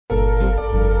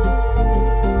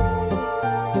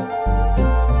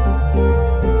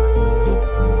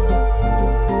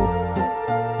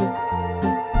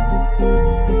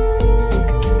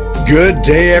Good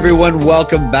day, everyone.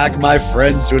 Welcome back, my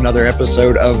friends, to another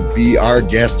episode of Be Our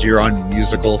Guest here on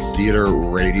Musical Theater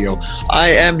Radio.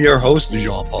 I am your host,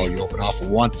 Jean-Paul Jovanoff,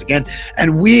 once again,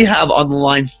 and we have on the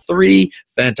line three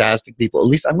fantastic people. At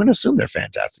least I'm going to assume they're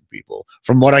fantastic people,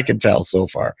 from what I can tell so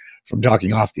far from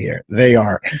talking off the air. They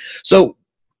are. So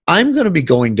I'm going to be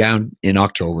going down in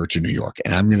October to New York,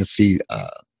 and I'm going to see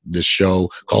this show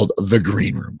called The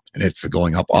Green Room, and it's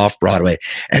going up off Broadway.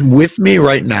 And with me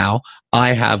right now,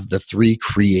 I have the three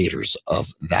creators of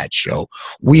that show.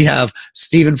 We have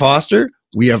Stephen Foster,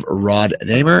 we have Rod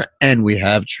Damer, and we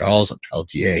have Charles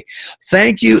Pelletier.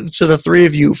 Thank you to the three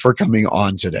of you for coming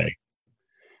on today.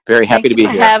 Very happy to be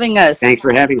here. Having us. Thanks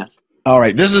for having us. All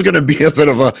right, this is going to be a bit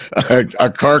of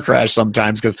a car crash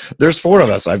sometimes because there's four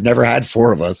of us. I've never had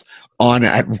four of us on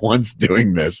at once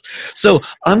doing this. So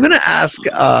I'm going to ask,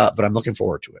 but I'm looking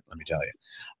forward to it, let me tell you.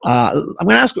 I'm going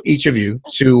to ask each of you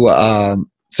to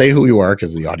say who you are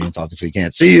because the audience obviously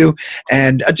can't see you,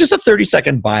 and just a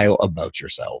 30-second bio about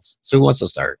yourselves. So who wants to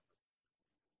start?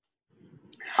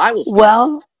 I will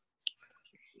start.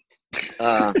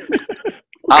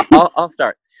 Well, I'll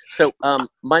start. So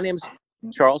my name's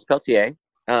Charles Pelletier,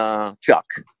 Chuck,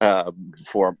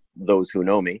 for those who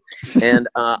know me. And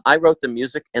I wrote the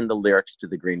music and the lyrics to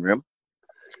The Green Room.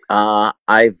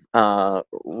 I've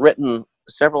written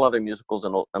several other musicals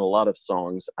and a lot of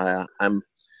songs. I'm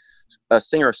a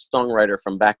singer-songwriter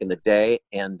from back in the day,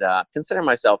 and consider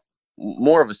myself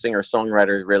more of a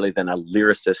singer-songwriter really than a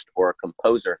lyricist or a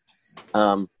composer.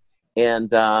 I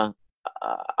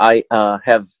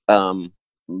have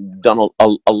done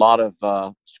a lot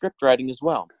of script writing as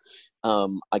well.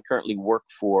 I currently work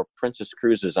for Princess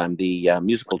Cruises. I'm the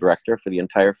musical director for the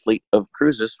entire fleet of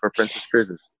cruises for Princess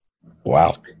Cruises.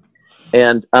 Wow.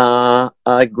 And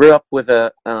I grew up with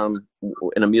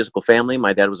in a musical family.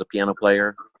 My dad was a piano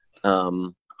player.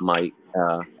 One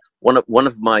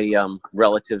of my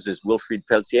relatives is Wilfrid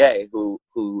Pelletier, who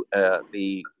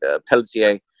the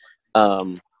Pelletier,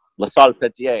 La Salle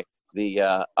Pelletier,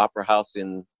 the opera house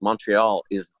in Montreal,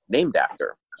 is named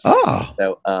after. Oh.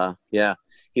 So, yeah,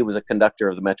 he was a conductor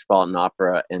of the Metropolitan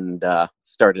Opera and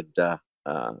started the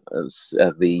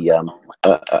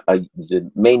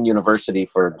main university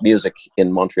for music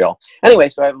in Montreal. Anyway,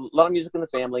 so I have a lot of music in the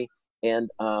family, and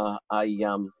I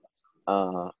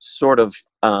sort of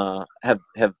have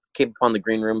came upon The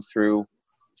Green Room through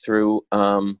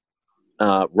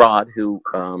Rod, who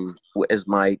is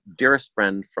my dearest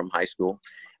friend from high school.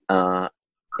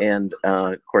 And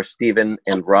of course, Stephen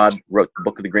and Rod wrote the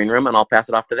book of The Green Room, and I'll pass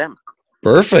it off to them.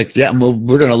 Perfect. Yeah, and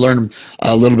we're going to learn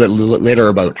a little bit later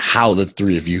about how the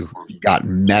three of you got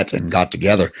met and got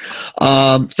together.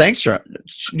 Thanks, Charles.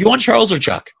 Do you want Charles or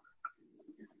Chuck?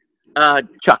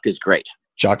 Chuck is great.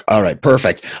 Chuck. All right,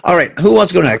 perfect. All right, who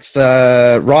wants to go next?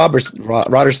 Rod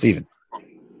or Stephen?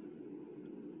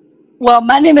 well,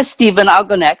 my name is Stephen. I'll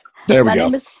go next. There we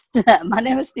go. My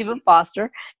name is Stephen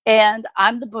Foster, and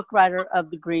I'm the book writer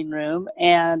of The Green Room,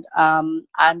 and I'm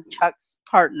Chuck's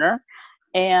partner.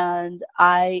 And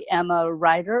I am a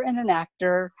writer and an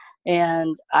actor,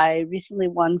 and I recently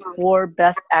won 4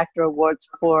 Best Actor awards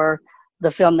for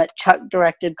the film that Chuck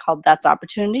directed called That's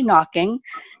Opportunity Knocking.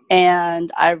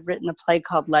 And I've written a play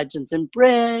called Legends in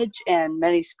Bridge and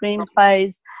many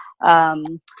screenplays.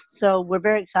 So we're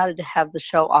very excited to have the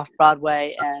show off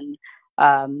Broadway, and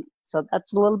so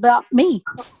that's a little about me.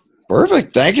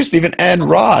 Perfect. Thank you, Stephen. And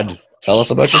Rod, tell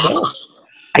us about yourself.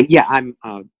 Yeah, I'm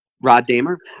Rod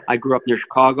Damer. I grew up near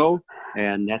Chicago,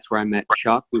 and that's where I met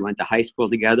Chuck. We went to high school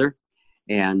together,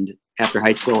 and after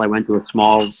high school, I went to a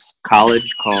small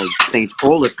college called St.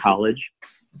 Olaf College,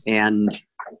 and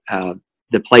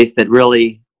the place that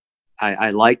really I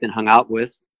liked and hung out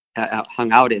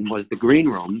in was the Green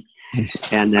Room.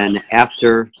 And then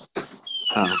after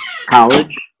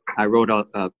college, I wrote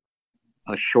a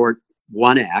short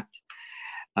one-act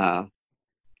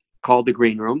called The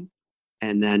Green Room,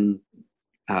 and then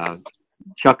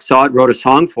Chuck saw it, wrote a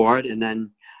song for it, and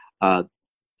then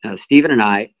Stephen and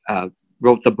I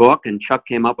wrote the book, and Chuck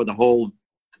came up with a whole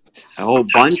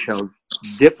bunch of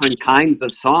different kinds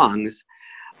of songs,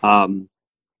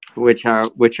 which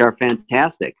are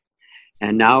fantastic.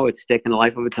 And now it's taken a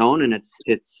life of its own, and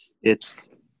it's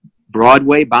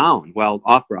Broadway bound. Well,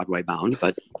 off Broadway bound,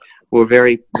 but we're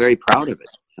very, very proud of it.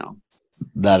 So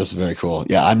that is very cool.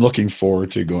 Yeah, I'm looking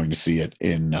forward to going to see it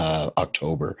in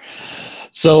October.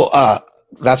 So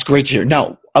that's great to hear.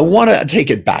 Now, I want to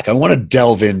take it back. I want to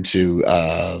delve into,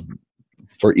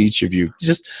 for each of you,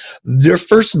 just your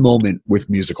first moment with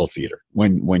musical theater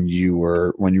when you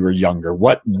were younger.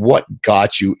 What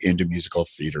got you into musical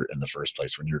theater in the first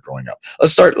place when you were growing up? We'll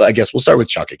start with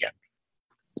Chuck again.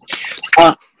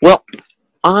 Well,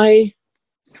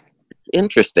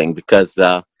 interesting because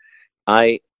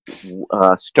I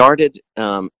started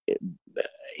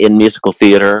in musical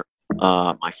theater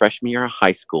my freshman year of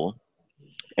high school,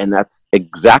 and that's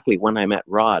exactly when I met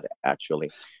Rod.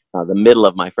 Actually, the middle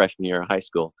of my freshman year of high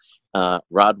school,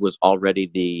 Rod was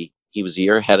already he was a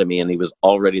year ahead of me, and he was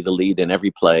already the lead in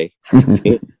every play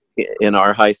in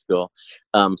our high school.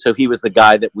 So he was the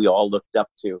guy that we all looked up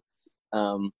to.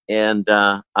 And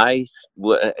I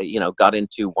got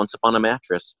into Once Upon a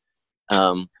Mattress.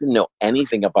 Didn't know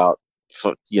anything about,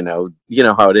 you know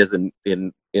how it is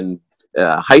in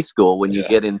high school when you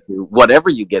get into whatever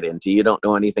you get into. You don't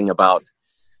know anything about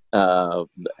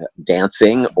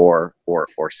dancing or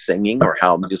singing or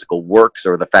how a musical works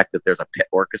or the fact that there's a pit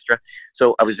orchestra.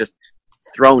 So I was just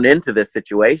thrown into this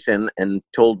situation and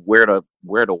told where to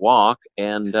walk,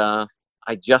 and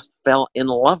I just fell in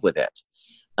love with it.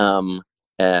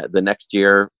 The next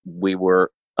year we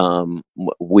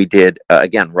did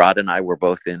again. Rod and I were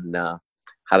both in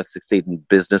How to Succeed in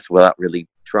Business Without Really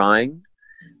Trying.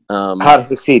 How to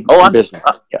Succeed in Business.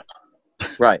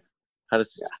 Right.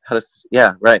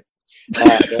 Right.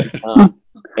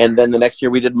 And then the next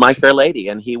year we did My Fair Lady,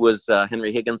 and he was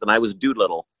Henry Higgins, and I was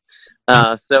Doolittle.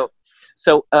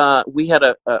 So we had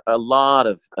a lot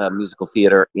of musical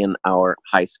theater in our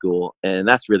high school, and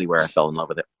that's really where I fell in love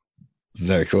with it.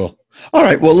 Very cool. All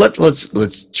right. Well,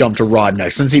 let's jump to Rod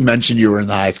next. Since he mentioned you were in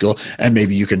the high school, and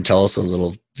maybe you can tell us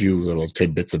a few little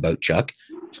tidbits about Chuck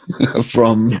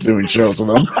from doing shows with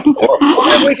him.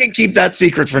 Or we can keep that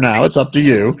secret for now. It's up to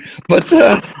you. But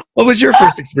what was your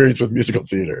first experience with musical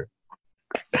theater?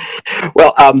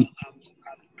 Well,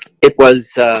 it was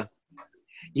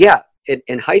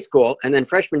in high school, and then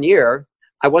freshman year,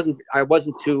 I was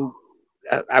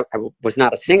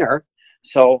not a singer.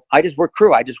 So I just worked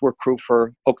crew.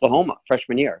 For Oklahoma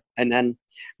freshman year. And then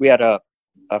we had a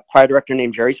choir director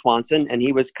named Jerry Swanson, and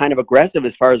he was kind of aggressive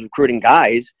as far as recruiting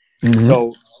guys. Mm-hmm.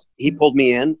 So he pulled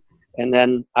me in, and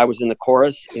then I was in the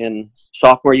chorus in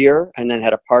sophomore year, and then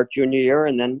had a part junior year,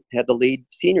 and then had the lead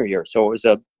senior year. So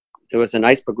it was a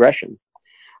nice progression.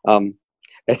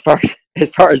 As far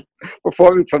as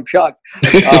performing from Chuck,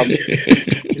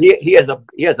 he has a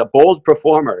bold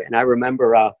performer, and I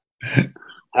remember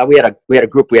we had a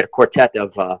quartet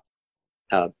of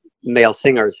male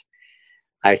singers.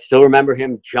 I still remember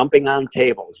him jumping on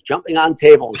tables to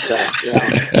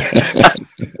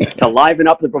liven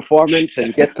up the performance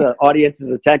and get the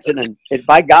audience's attention. And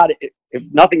by God, if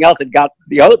nothing else, it got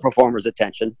the other performers'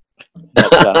 attention.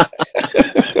 But,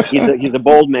 he's a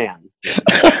bold man.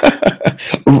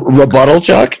 Rebuttal,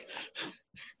 Chuck?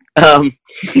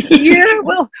 Yeah,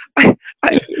 well,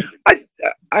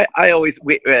 I always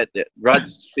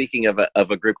Rod's speaking of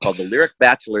a group called the Lyric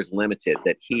Bachelors Limited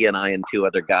that he and I and two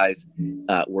other guys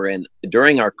were in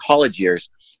during our college years,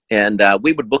 and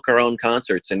we would book our own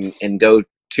concerts and go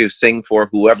to sing for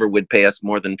whoever would pay us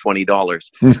more than $20.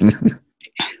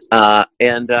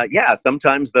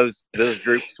 Sometimes those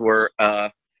groups were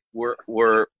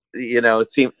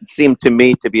seemed to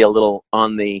me to be a little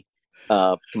on the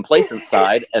complacent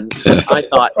side, and I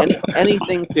thought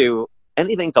anything to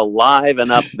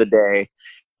liven up the day.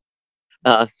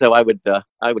 So I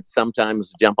would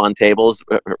sometimes jump on tables.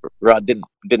 Rod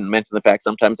didn't mention the fact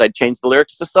sometimes I'd change the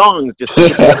lyrics to songs just to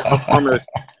keep the performers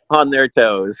on their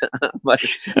toes. But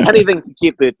anything to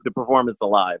keep the performance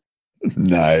alive.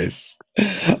 Nice.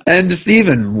 And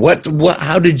Stephen,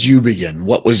 how did you begin?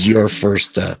 What was your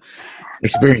first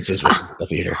experiences with the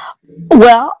theater?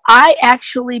 Well, I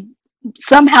actually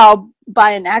somehow by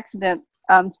an accident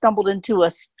stumbled into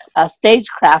a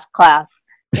stagecraft class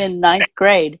in 9th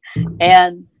grade,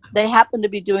 and they happened to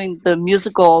be doing the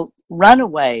musical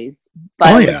Runaways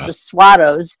by the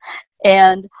Swattos,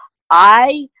 and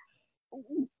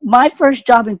my first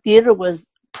job in theater was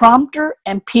prompter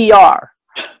and PR,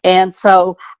 and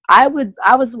so I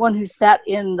was the one who sat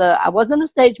I wasn't a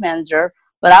stage manager,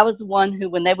 but I was the one who,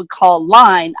 when they would call a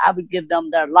line, I would give them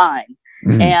their line.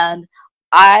 Mm-hmm. And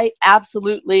I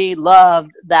absolutely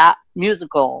loved that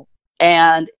musical,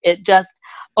 and it just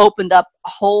opened up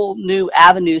whole new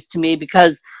avenues to me,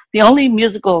 because the only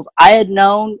musicals I had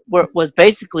known was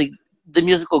basically the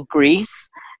musical Grease.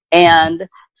 And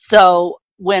so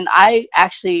when I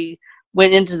actually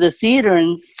went into the theater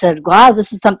and said, wow,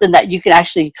 this is something that you can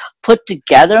actually put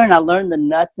together, and I learned the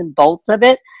nuts and bolts of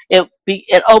it, it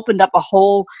opened up a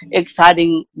whole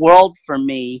exciting world for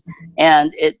me,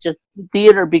 and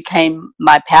theater became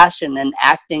my passion, and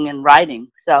acting and writing.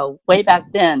 So way back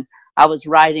then, I was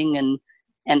writing and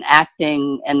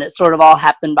acting, and it sort of all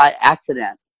happened by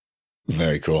accident.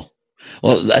 Very cool.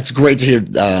 Well, that's great to hear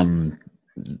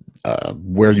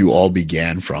where you all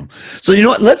began from. So you know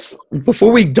what? Let's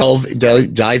before we dive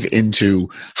into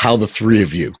how the three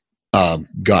of you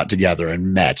got together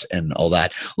and met and all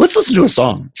that. Let's listen to a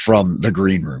song from the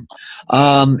Green Room.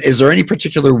 Is there any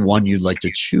particular one you'd like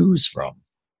to choose from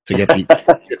to get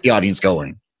the audience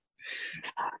going?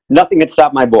 Nothing Can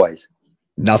Stop My Boys.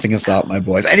 Nothing Can Stop My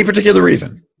Boys. Any particular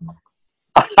reason?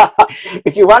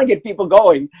 If you want to get people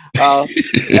going,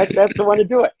 that's the one to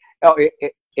do it. Oh,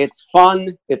 it's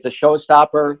fun. It's a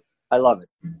showstopper. I love it.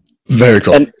 Very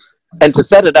cool. And to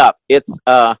set it up, it's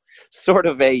sort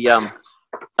of a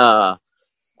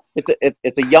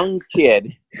it's a young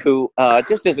kid who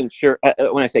just isn't sure.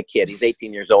 When I say kid, he's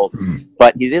 18 years old,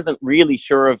 but he isn't really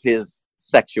sure of his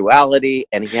sexuality,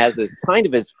 and he has his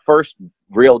first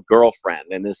real girlfriend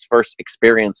and his first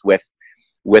experience with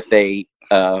a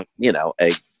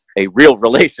a real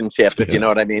relationship, if you know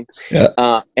what I mean.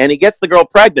 Yeah. And he gets the girl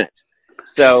pregnant.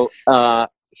 So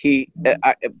he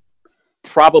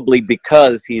probably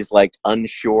because he's like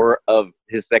unsure of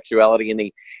his sexuality, and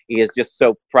he is just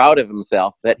so proud of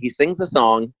himself that he sings a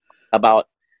song about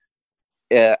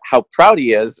how proud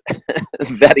he is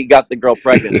that he got the girl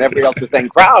pregnant. And everybody else is saying,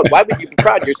 "Proud? Why would you be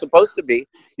proud? You're supposed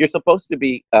to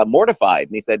be mortified."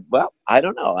 And he said, "Well, I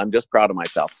don't know. I'm just proud of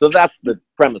myself." So that's the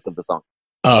premise of the song.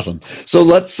 Awesome. So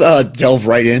let's delve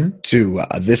right into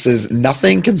this is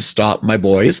Nothing Can Stop My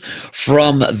Boys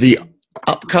from the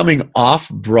upcoming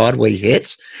off-Broadway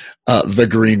hit, The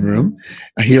Green Room,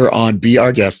 here on Be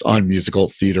Our Guest on Musical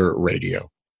Theater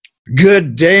Radio.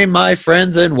 Good day, my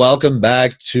friends, and welcome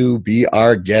back to Be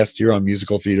Our Guest here on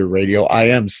Musical Theater Radio. I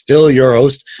am still your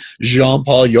host,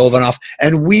 Jean-Paul Jovanov,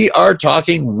 and we are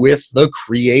talking with the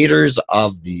creators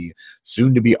of the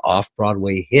soon-to-be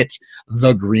off-Broadway hit,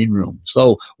 The Green Room.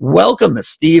 So welcome,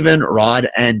 Stephen, Rod,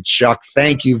 and Chuck.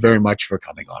 Thank you very much for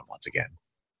coming on once again.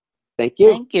 Thank you.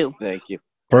 Thank you. Thank you.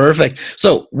 Perfect.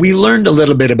 So we learned a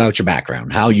little bit about your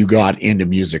background, how you got into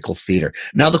musical theater.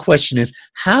 Now the question is,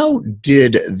 how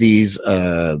did these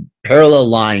parallel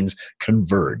lines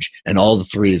converge and all the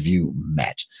three of you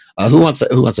met? Who wants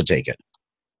to take it?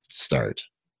 Start.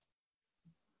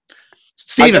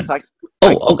 Stephen.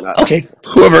 Okay.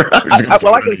 Whoever.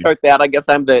 I can start that. I guess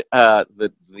I'm the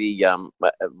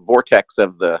vortex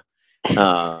of the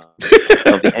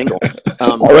angle.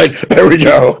 All right, there we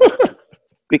go.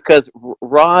 Because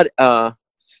Rod,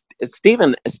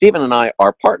 Stephen and I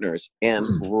are partners, and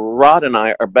Rod and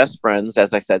I are best friends,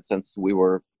 as I said, since we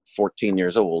were 14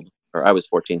 years old. Or I was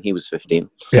 14, he was 15.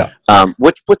 Yeah.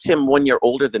 Which puts him 1 year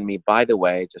older than me, by the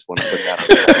way. Just want to put that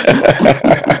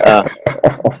out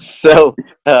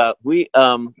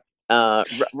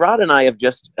there. Rod and I have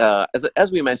just, as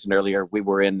we mentioned earlier, we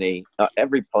were in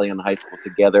every play in high school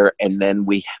together, and then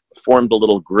we formed a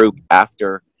little group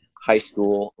after high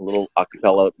school, a little a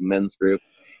cappella men's group,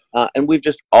 and we've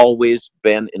just always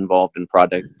been involved in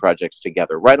projects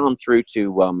together, right on through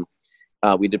to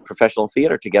we did professional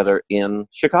theater together in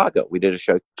Chicago. We did a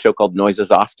show called Noises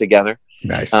Off together.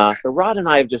 Nice. So Rod and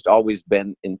I have just always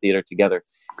been in theater together.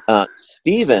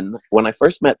 Stephen, when I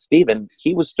first met Stephen,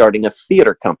 he was starting a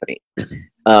theater company,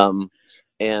 so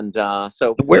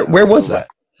where was that?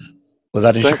 Was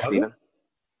that in Chicago? Stephen.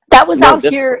 That was out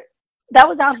here. That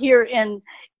was out here in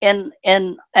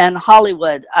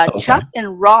Hollywood. Okay. Chuck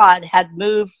and Rod had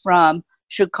moved from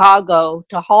Chicago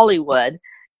to Hollywood,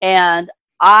 and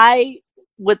I,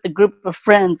 with the group of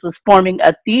friends, was forming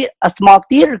a small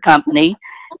theater company,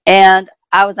 and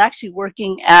I was actually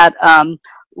working at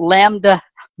Lambda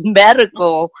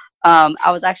Medical. I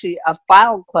was actually a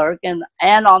file clerk, and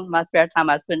on my spare time,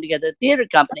 I was putting together a theater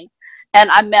company,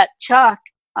 and I met Chuck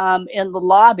in the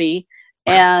lobby.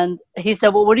 And he said,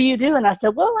 "Well, what do you do?" And I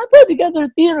said, "Well, I put together a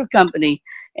theater company."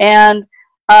 And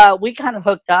we kind of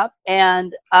hooked up,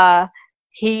 and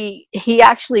he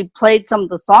actually played some of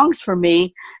the songs for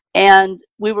me, and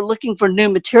we were looking for new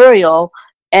material,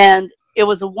 and it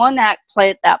was a one-act play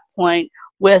at that point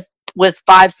with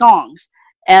 5 songs.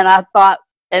 And I thought,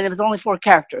 and it was only 4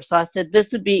 characters. So I said,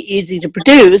 this would be easy to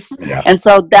produce. Yeah. And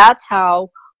so that's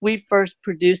how we first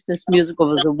produced this musical.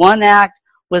 It was a one-act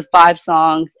with 5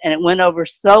 songs, and it went over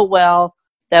so well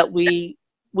that we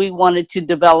wanted to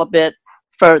develop it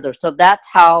further. So that's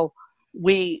how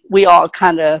we all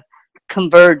kind of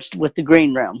converged with the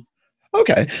Green Room.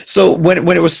 Okay, so when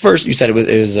it was first, you said it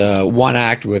was one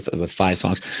act with 5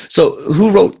 songs. So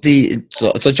who wrote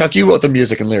so Chuck, you wrote the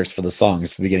music and lyrics for the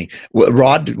songs at the beginning.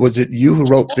 Rod, was it you who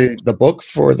wrote the book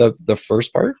for the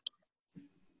first part?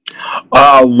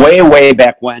 Way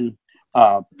back when,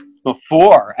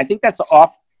 before, I think that's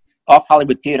off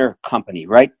Hollywood Theater Company,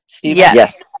 right, Steve?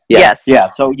 Yes. Yeah.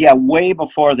 So yeah, way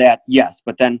before that, yes.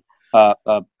 But then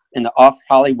off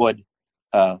Hollywood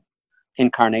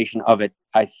incarnation of it,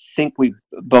 I think we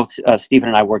both Stephen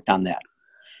and I worked on that.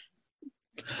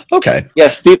 Okay. Yeah,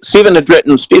 Stephen had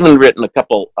written a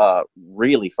couple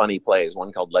really funny plays,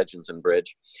 one called Legends and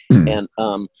Bridge. And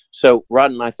so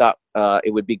Rod and I thought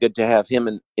it would be good to have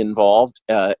him involved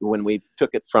when we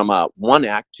took it from a one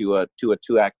act to a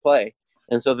 2-act play.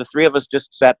 And so the three of us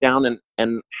just sat down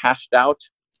and hashed out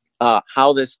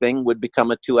how this thing would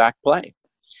become a 2-act play.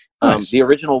 Nice. The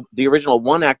original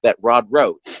 1-act that Rod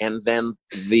wrote and then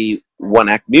the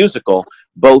 1-act musical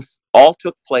all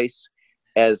took place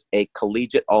as a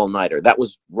collegiate all-nighter. That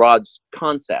was Rod's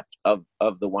concept of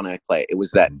the 1-act play. It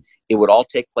was that it would all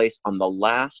take place on the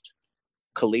last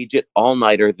collegiate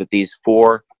all-nighter that these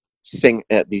four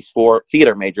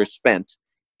theater majors spent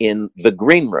in the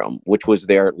green room, which was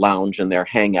their lounge and their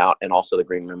hangout, and also the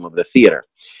green room of the theater.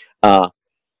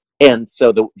 And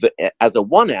so as a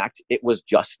 1-act, it was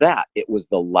just that. It was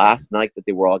the last night that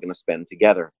they were all going to spend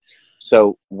together.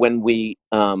 So when the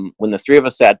three of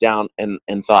us sat down and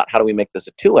thought, how do we make this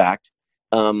a 2-act?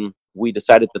 We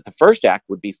decided that the first act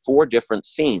would be 4 different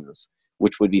scenes,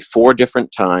 which would be 4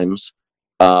 different times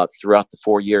throughout the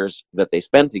 4 years that they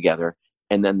spend together.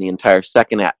 And then the entire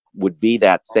second act would be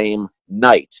that same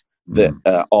night,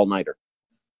 the all-nighter.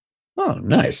 Oh,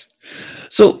 nice.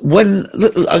 So I'm going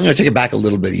to take it back a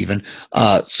little bit even.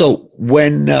 So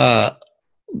when,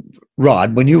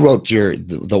 Rod, when you wrote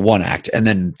the 1-act and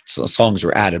then songs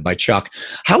were added by Chuck,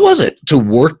 how was it to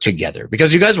work together?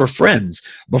 Because you guys were friends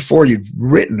before you'd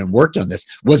written and worked on this.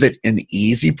 Was it an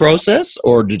easy process,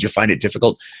 or did you find it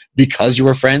difficult because you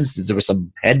were friends? There was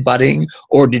some headbutting,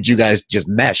 or did you guys just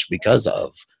mesh because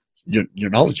of your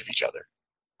knowledge of each other?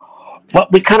 Well,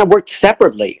 we kind of worked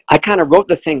separately. I kind of wrote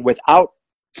the thing without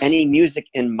any music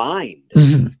in mind.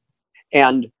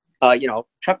 And,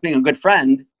 Chuck, being a good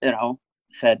friend,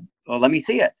 said, well, let me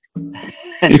see it.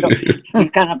 And so he kind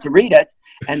of have to read it.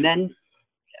 And then,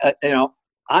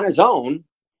 on his own,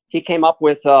 he came up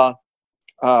with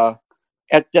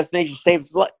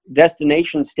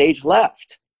Destination Stage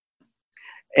Left.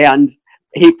 And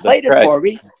he played it for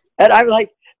me. And I was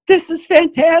like, this is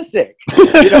fantastic.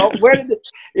 Where did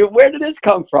this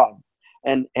come from?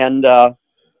 And I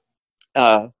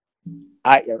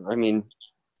mean,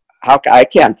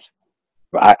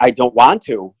 I don't want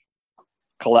to.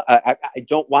 I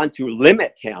don't want to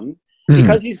limit him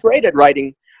because he's great at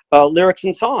writing lyrics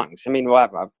and songs. I mean,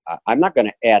 well, I'm not going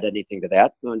to add anything to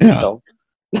that.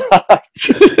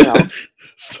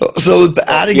 So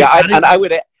adding, and I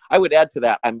would add to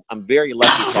that. I'm very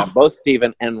lucky to have both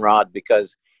Stephen and Rod,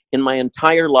 because in my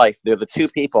entire life, they're the 2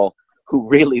 people who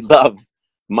really love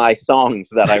my songs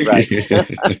that I write.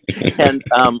 And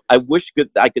I wish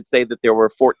I could say that there were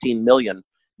 14 million,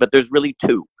 but there's really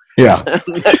 2. Yeah.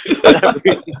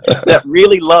 that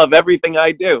really love everything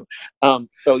I do.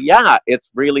 So yeah, it's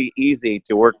really easy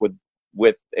to work with.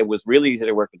 It was really easy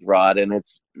to work with Rod, and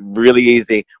it's really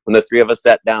easy when the 3 of us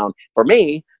sat down for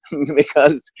me,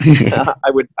 because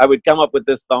I would come up with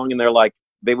this song, and they're like,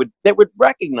 they would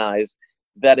recognize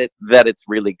that it's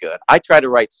really good. I try to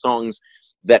write songs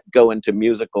that go into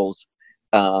musicals,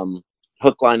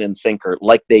 hook, line, and sinker,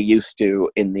 like they used to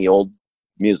in the old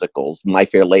musicals, My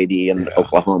Fair Lady and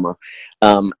Oklahoma,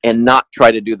 and not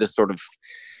try to do this sort of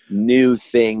new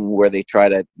thing where they try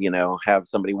to, have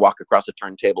somebody walk across a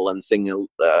turntable and sing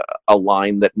a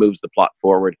line that moves the plot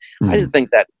forward. I just think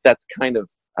that's kind of,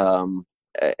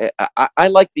 I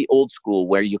like the old school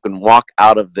where you can walk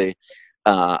out of the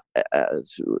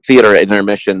theater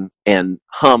intermission and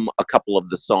hum a couple of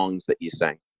the songs that you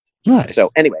sang. Nice. So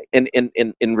anyway,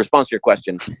 in response to your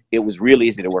question, it was really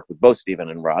easy to work with both Stephen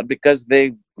and Rod because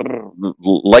they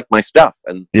like my stuff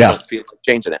and don't feel like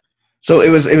changing it. So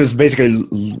it was basically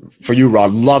for you,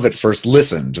 Rod, love at first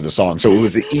listen to the song. So it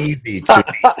was easy to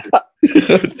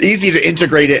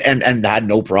integrate it and had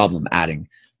no problem adding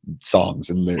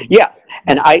songs and lyrics. Yeah,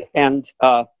 and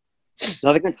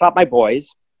Nothing Can Stop My Boys,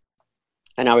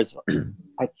 and I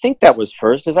think that was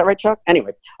first. Is that right, Chuck?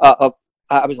 Anyway, I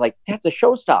was like, that's a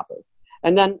showstopper.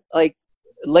 And then like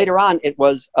later on, it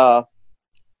was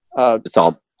it's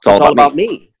all about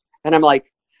me. And I'm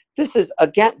like, this is a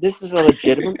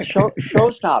legitimate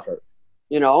showstopper,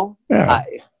 Yeah.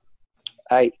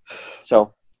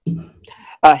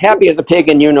 Happy as a pig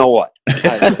and you know what.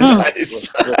 Nice.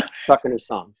 Chuck and his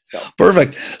song. So.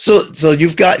 Perfect. So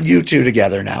you've got you 2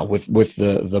 together now with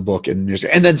the book and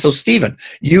music. And then so Stephen,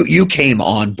 you came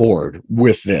on board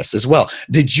with this as well.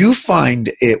 Did you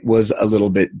find it was a little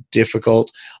bit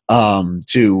difficult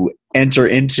to enter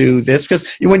into this? Because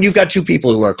when you've got two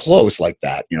people who are close like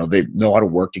that, they know how to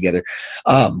work together.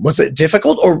 Was it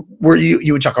difficult, or were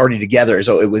you and Chuck already together,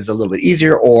 so it was a little bit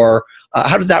easier, or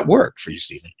how did that work for you,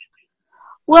 Stephen?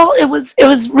 Well, it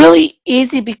was really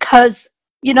easy because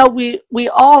we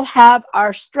all have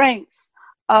our strengths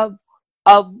of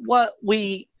what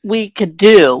we could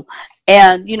do,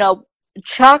 and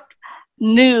Chuck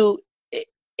knew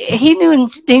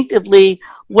instinctively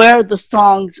where the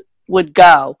songs would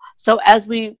go. So as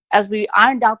we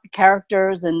ironed out the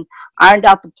characters and ironed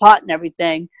out the plot and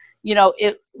everything,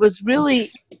 it was really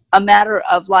a matter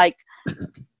of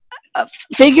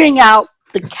figuring out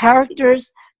the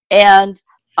characters and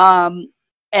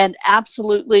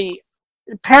absolutely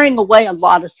paring away a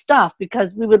lot of stuff,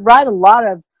 because we would write a lot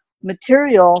of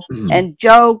material and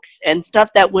jokes and stuff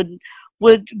that would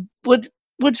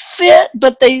fit,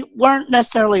 but they weren't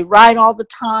necessarily right all the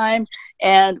time.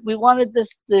 And we wanted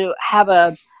this to have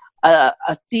a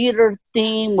theater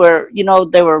theme where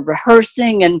they were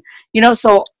rehearsing, and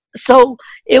so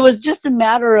it was just a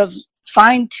matter of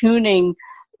fine tuning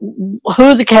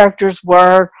who the characters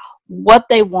were, what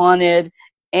they wanted,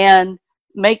 and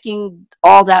making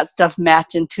all that stuff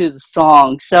match into the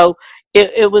song. So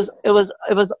it was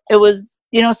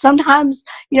sometimes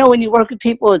when you work with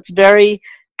people, it's very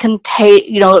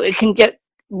it can get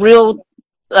real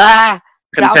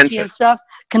grouchy and stuff,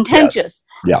 contentious.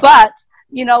 Yes. Yeah. But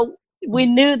we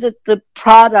knew that the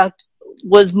product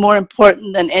was more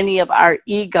important than any of our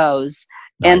egos.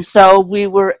 Nice. And so we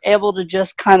were able to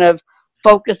just kind of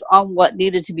focus on what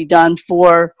needed to be done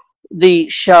for the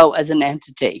show as an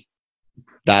entity.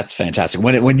 That's fantastic.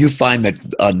 When you find that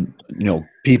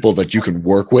people that you can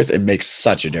work with, it makes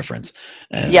such a difference.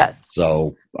 And yes.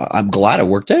 So I'm glad it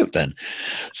worked out then.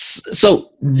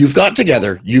 So you've got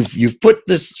together. You've put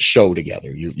this show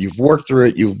together. You've worked through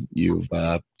it. You've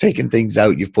taken things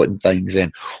out. You've put things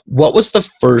in. What was the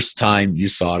first time you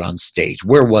saw it on stage?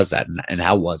 Where was that, and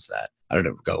how was that? How did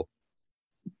it go?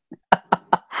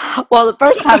 Well, the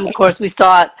first time, of course, we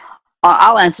saw it.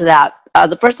 I'll answer that.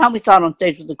 The first time we saw it on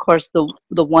stage was, of course,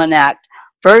 the one-act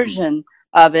version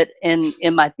of it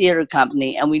in my theater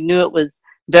company, and we knew it was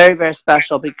very, very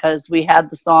special because we had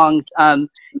the songs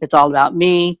 "It's All About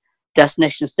Me,"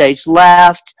 "Destination Stage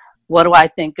Left," "What Do I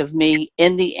Think of Me,"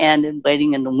 "In the End," and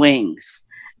 "Waiting in the Wings,"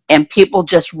 and people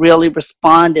just really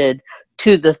responded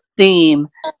to the theme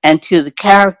and to the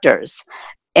characters.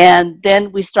 And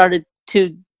then we started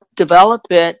to develop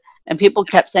it. And people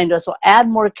kept saying to us, well, add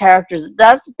more characters.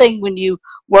 That's the thing when you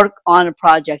work on a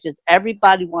project, is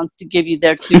everybody wants to give you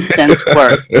their 2 cents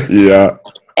worth. Yeah.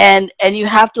 And you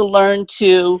have to learn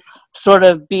to sort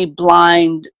of be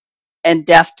blind and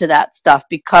deaf to that stuff,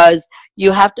 because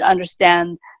you have to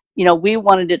understand, we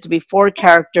wanted it to be 4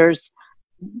 characters,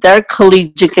 their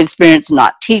collegiate experience,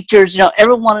 not teachers.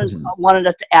 Everyone wanted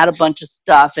us to add a bunch of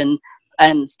stuff and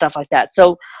stuff like that.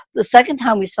 So the second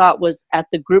time we saw it was at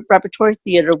the Group Repertory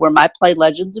Theater, where my play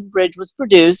Legends of Bridge was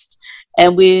produced,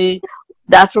 and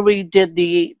that's where we did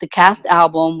the cast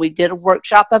album. We did a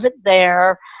workshop of it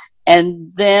there,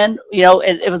 and then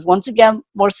it was once again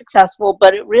more successful,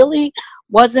 but it really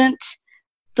wasn't,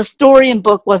 the story and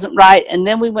book wasn't right. And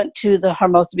then we went to the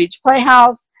Hermosa Beach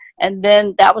Playhouse, and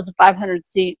then that was a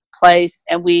 500-seat place,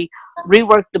 and we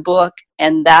reworked the book,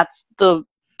 and that's the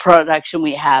production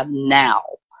we have now.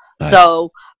 Nice.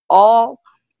 So all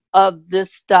of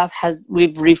this stuff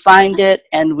we've refined it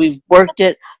and we've worked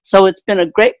it. So it's been a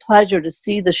great pleasure to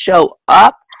see the show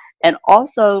up, and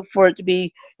also for it to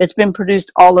it's been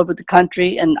produced all over the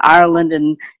country, in Ireland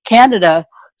and Canada.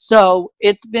 So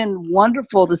it's been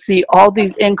wonderful to see all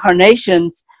these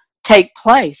incarnations take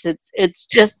place.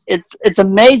 It's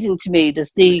amazing to me to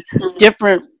see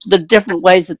the different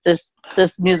ways that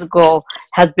this musical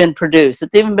has been produced.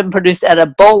 It's even been produced at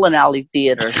a bowling alley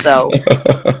theater. So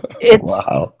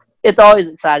it's always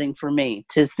exciting for me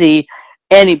to see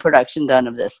any production done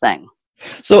of this thing.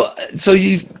 So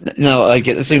I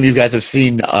assume you guys have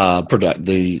seen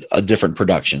the different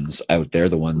productions out there,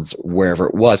 the ones wherever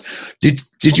it was.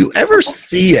 Did you ever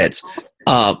see it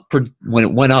when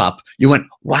it went up? You went,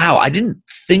 wow, I didn't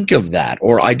think of that,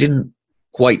 or I didn't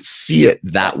quite see it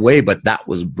that way, but that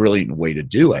was a brilliant way to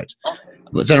do it.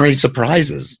 Was there any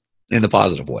surprises in the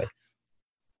positive way?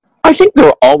 I think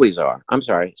there always are. I'm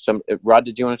sorry. Rod,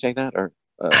 did you want to take that, or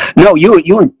no?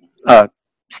 You and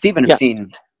Stephen have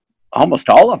seen almost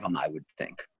all of them, I would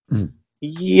think.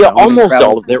 Yeah, almost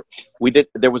all of them.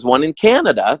 There was one in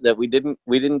Canada that we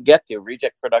didn't get to.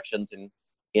 Reject Productions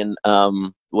in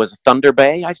was Thunder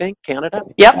Bay, I think, Canada.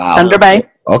 Yep, wow. Thunder Bay.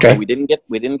 Okay. So we didn't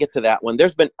get to that one.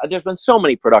 There's been so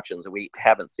many productions that we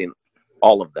haven't seen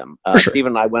all of them. For sure.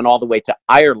 Stephen and I went all the way to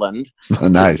Ireland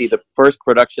Nice. to see the first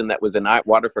production that was in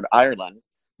Waterford, Ireland.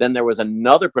 Then there was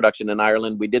another production in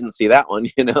Ireland. We didn't see that one.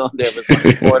 There was one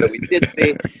in Florida we did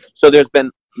see. So there's been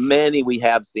many we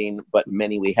have seen, but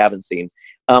many we haven't seen.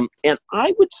 And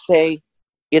I would say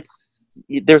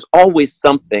there's always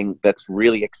something that's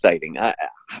really exciting.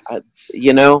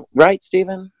 Right,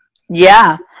 Stephen?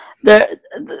 Yeah. What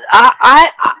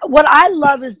I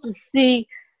love is to see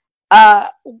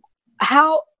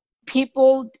how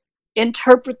people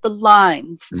interpret the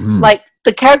lines. Like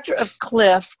the character of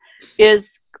Cliff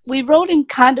we wrote him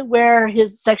kind of where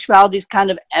his sexuality is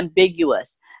kind of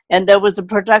ambiguous. And there was a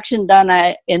production done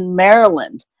in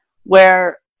Maryland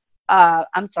where,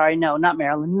 I'm sorry, no, not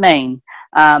Maryland, Maine.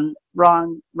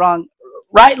 Wrong,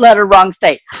 right letter, wrong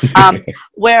state.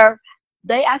 Where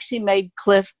they actually made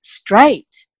Cliff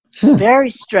straight,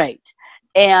 very straight.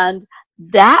 And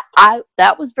that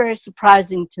was very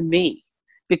surprising to me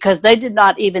because they did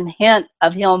not even hint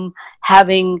of him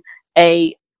having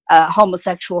a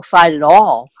homosexual side at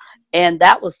all. And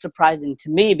that was surprising to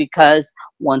me because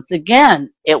once again,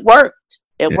 it worked.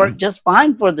 It worked just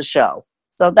fine for the show.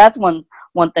 So that's one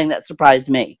thing that surprised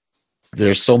me.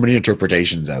 There's so many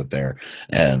interpretations out there,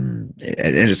 and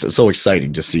it's so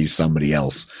exciting to see somebody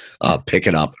else pick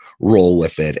it up, roll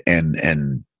with it,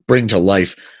 and bring to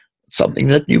life something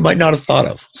that you might not have thought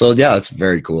of. So yeah, it's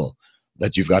very cool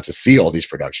that you've got to see all these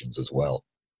productions as well.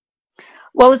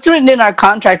 Well, it's written in our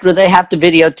contract where they have to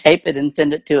videotape it and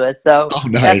send it to us. So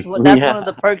nice. that's one of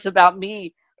the perks about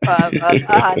me, of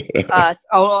us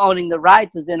owning the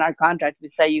rights is in our contract. We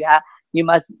say you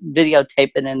must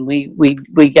videotape it, and we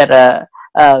get a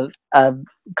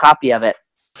copy of it.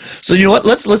 So you know what?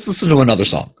 Let's listen to another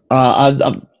song.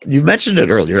 You mentioned it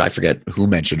earlier. I forget who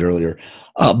mentioned earlier,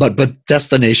 but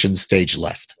Destination Stage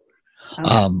Left. Okay.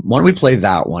 Why don't we play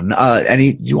that one?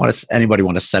 Anybody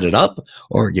want to set it up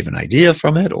or give an idea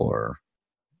from it, or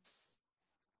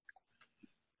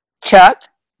Chuck?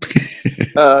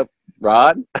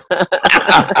 Rod?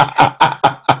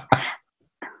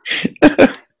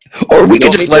 Or we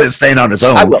could just let it stand on its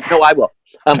own. I will. No, I will.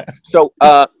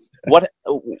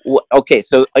 Okay,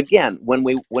 so again, when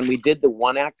we did the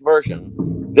one-act version,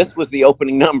 this was the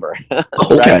opening number.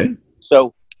 Okay. Right?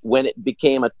 So when it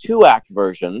became a two-act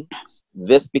version,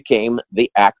 this became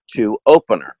the Act 2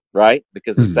 opener, right?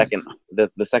 Because the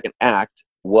second act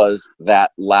was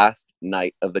that last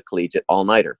night of the collegiate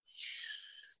all-nighter.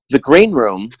 The green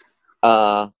room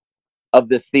of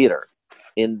this theater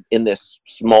in this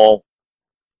small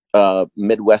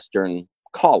Midwestern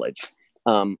college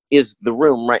is the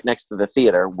room right next to the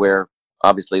theater where,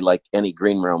 obviously, like any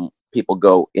green room, people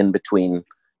go in between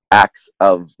acts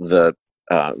of the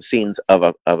scenes of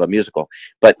a musical.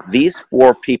 But these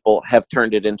four people have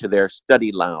turned it into their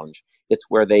study lounge. It's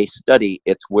where they study.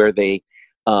 It's where they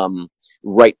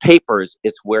write papers.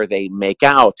 It's where they make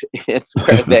out. It's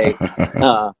where they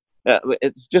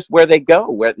it's just where they go,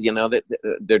 where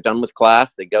they're done with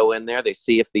class, they go in there, they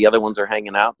see if the other ones are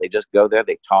hanging out, they just go there,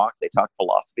 they talk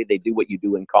philosophy, they do what you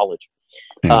do in college.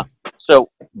 So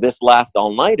this last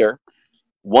all-nighter,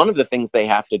 one of the things they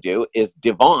have to do is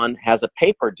Devon has a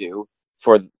paper due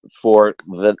for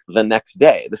the next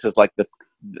day. This is like the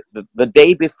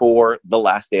day before the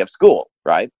last day of school,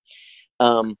 right?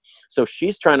 So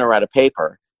she's trying to write a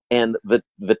paper, and the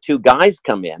two guys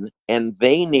come in, and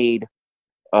they need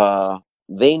to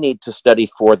study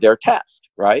for their test,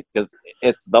 right? Because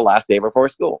it's the last day before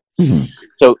school. Mm-hmm.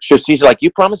 So she's like,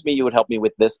 you promised me you would help me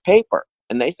with this paper.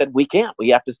 And they said, we can't. We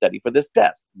have to study for this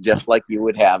test, just like you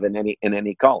would have in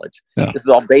any college. Yeah. This is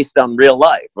all based on real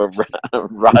life.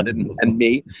 Rod and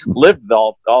me lived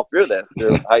all through this,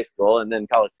 through high school and then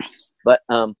college. But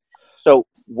so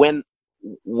when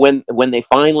they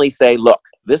finally say, look,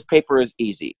 this paper is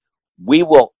easy, we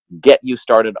will get you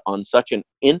started on such an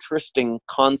interesting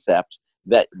concept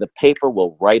that the paper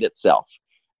will write itself.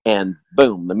 And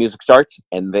boom, the music starts,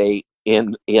 and they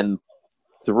in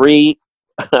 3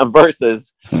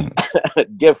 verses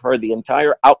give her the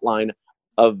entire outline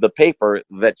of the paper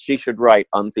that she should write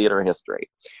on theater history.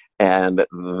 And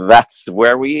that's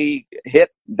where we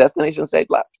hit Destination Stage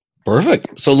Left.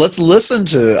 Perfect. So let's listen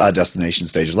to Destination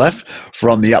Stage Left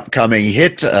from the upcoming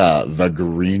hit, The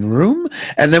Green Room.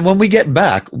 And then when we get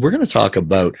back, we're going to talk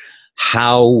about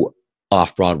how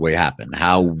Off-Broadway happened,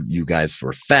 how you guys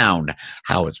were found,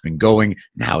 how it's been going,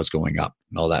 and how it's going up,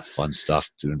 and all that fun stuff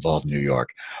to involve New York.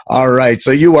 All right. So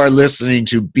you are listening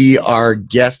to Be Our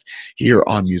Guest here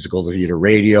on Musical Theater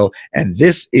Radio. And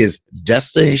this is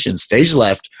Destination Stage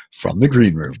Left from The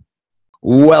Green Room.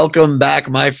 Welcome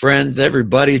back, my friends,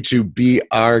 everybody, to Be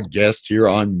Our Guest here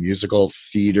on Musical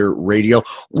Theater Radio.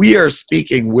 We are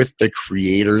speaking with the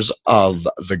creators of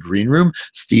The Green Room,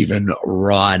 Stephen,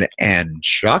 Ron, and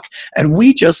Chuck. And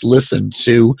we just listened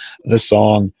to the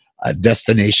song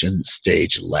Destination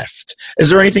Stage Left. Is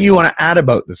there anything you want to add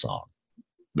about the song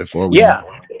before we move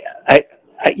on?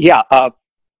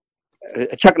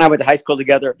 Chuck and I went to high school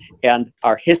together, and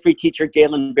our history teacher,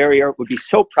 Galen Barrier, would be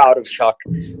so proud of Chuck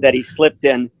that he slipped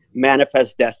in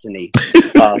Manifest Destiny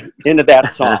into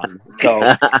that song.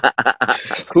 So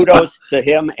kudos to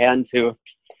him and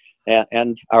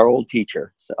our old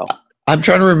teacher. So I'm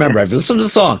trying to remember. I've listened to the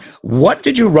song. What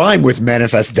did you rhyme with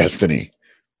Manifest Destiny?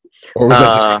 Or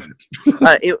was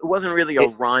it wasn't really a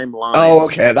rhyme line. Oh,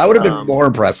 okay. That would have been more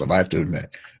impressive, I have to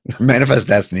admit. Manifest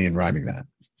Destiny and rhyming that.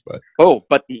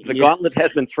 But the gauntlet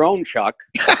has been thrown, Chuck.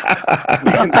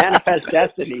 Manifest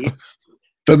Destiny.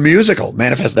 The musical.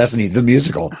 Manifest Destiny, the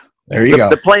musical. There you go.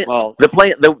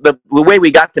 The way we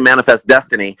got to Manifest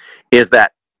Destiny is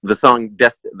that the song,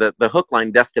 the hook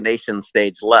line, Destination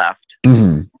Stage Left,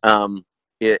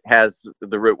 it has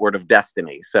the root word of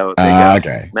destiny. So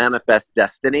okay. Manifest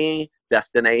Destiny,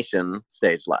 Destination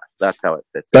Stage Left. That's how it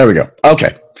fits. There we go.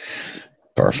 Okay.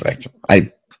 Perfect.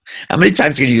 How many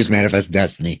times can you use Manifest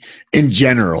Destiny in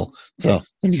general? So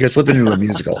you can slip it into a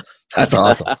musical. That's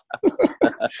awesome.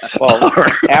 Well,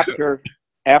 after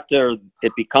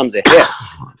it becomes a hit,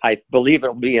 I believe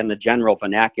it'll be in the general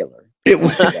vernacular.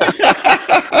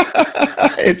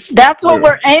 That's what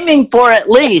we're aiming for, at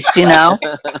least, you know.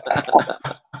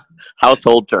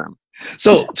 Household term.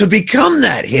 So to become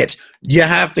that hit, you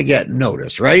have to get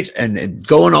noticed, right? And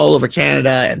going all over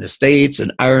Canada and the States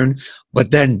and Ireland,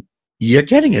 but then you're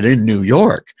getting it in New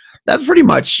York. That's pretty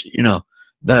much, you know,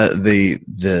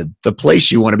 the place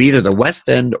you want to be, either the West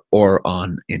End or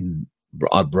on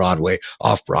Broadway,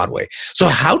 off Broadway. So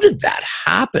how did that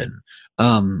happen?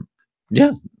 Who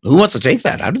wants to take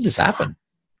that? How did this happen?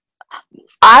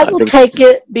 I will take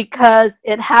it because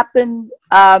it happened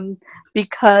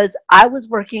because I was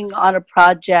working on a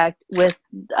project with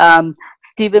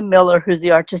Stephen Miller, who's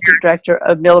the artistic director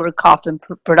of Miller Coffin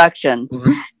Productions.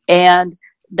 Mm-hmm. And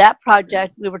that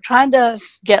project, we were trying to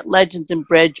get Legends and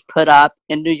Bridge put up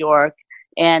in New York,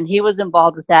 and he was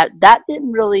involved with that. That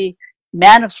didn't really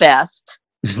manifest.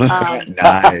 Nice.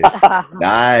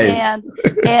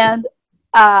 And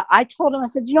I told him, I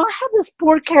said, you know, I have this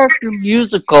 4-character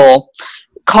musical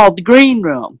called The Green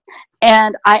Room.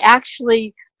 And I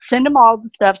actually send him all the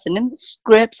stuff, send him the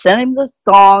script, send him the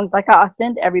songs, like I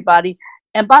send everybody.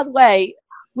 And by the way,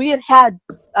 we had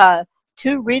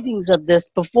 2 readings of this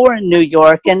before in New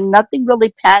York, and nothing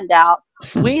really panned out.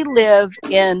 We live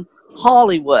in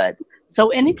Hollywood. So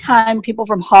anytime people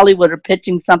from Hollywood are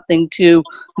pitching something to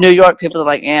New York, people are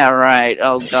like, yeah, right.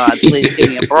 Oh, God, please give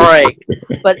me a break.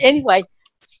 But anyway,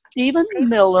 Stephen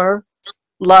Miller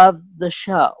loved the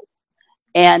show.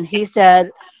 And he said,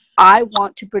 I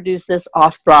want to produce this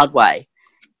off-Broadway.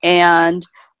 And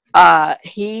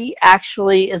he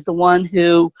actually is the one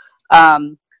who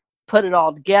put it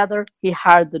all together. He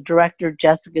hired the director,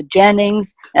 Jessica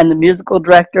Jennings, and the musical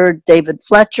director, David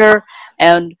Fletcher.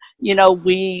 And, you know,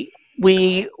 we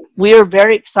are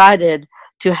very excited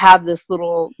to have this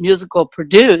little musical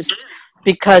produced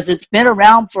because it's been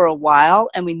around for a while,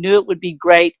 and we knew it would be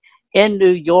great in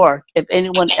New York if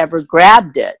anyone ever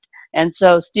grabbed it. And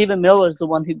so Stephen Miller is the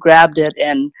one who grabbed it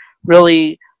and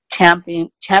really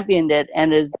championed it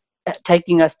and is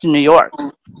taking us to New York.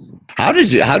 How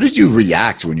did you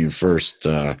react when you first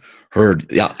heard,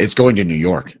 yeah, it's going to New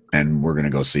York and we're going to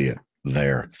go see it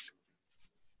there?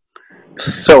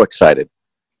 So excited.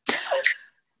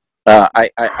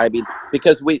 I mean,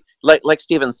 because we, like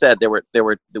Stephen said,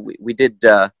 we did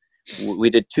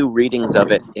 2 readings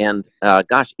of it, and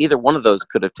gosh, either one of those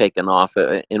could have taken off.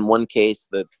 In one case,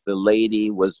 the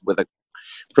lady was with a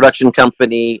production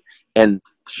company, and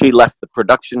she left the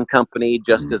production company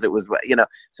just as it was, you know.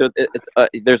 So it's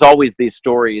there's always these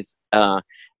stories,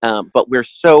 but we're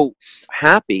so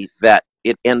happy that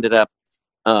it ended up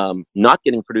not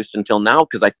getting produced until now,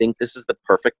 because I think this is the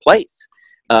perfect place.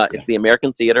 It's the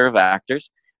American Theater of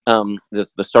Actors,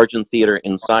 the Sargent Theater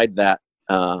inside that.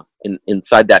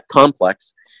 Inside that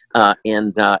complex,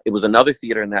 and it was another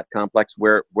theater in that complex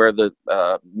where the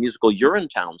musical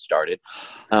Urinetown started,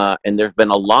 and there's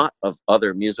been a lot of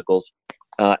other musicals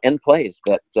and plays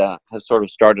that has sort of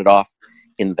started off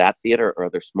in that theater or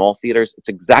other small theaters. It's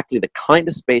exactly the kind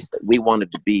of space that we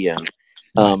wanted to be in,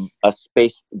 a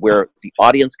space where the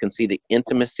audience can see the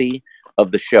intimacy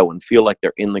of the show and feel like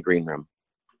they're in the green room.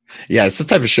 Yeah, it's the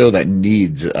type of show that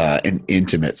needs an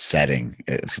intimate setting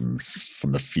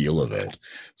from the feel of it.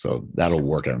 So that'll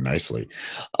work out nicely.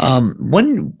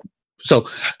 When so,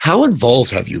 how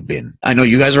involved have you been? I know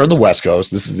you guys are on the West Coast.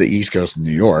 This is the East Coast,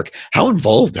 New York. How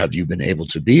involved have you been able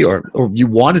to be, or you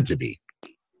wanted to be?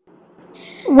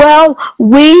 Well,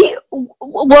 we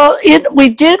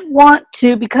did want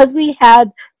to, because we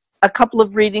had a couple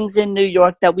of readings in New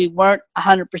York that we weren't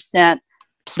 100%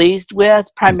 pleased with,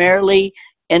 primarily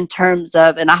in terms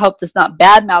of, and I hope this is not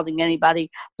bad mouthing anybody,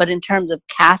 but in terms of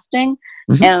casting.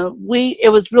 Mhm. And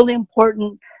it was really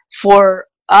important for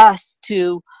us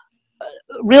to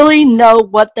really know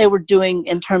what they were doing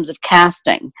in terms of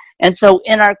casting. And so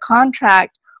in our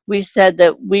contract, we said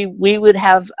that we would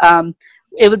have,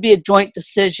 it would be a joint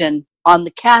decision on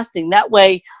the casting. That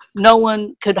way, no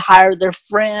one could hire their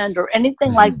friend or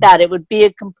anything like that. It would be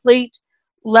a complete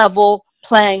level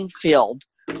playing field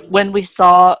when we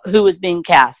saw who was being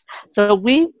cast. So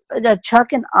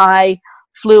Chuck and I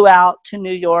flew out to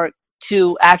New York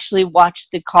to actually watch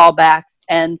the callbacks,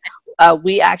 and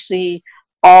we actually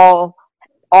all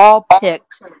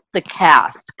picked the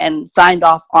cast and signed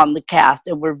off on the cast,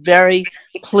 and we're very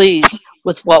pleased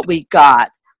with what we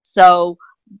got. So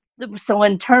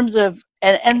in terms of,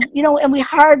 and we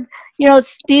hired,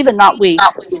 Stephen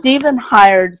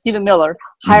Miller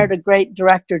hired a great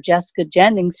director, Jessica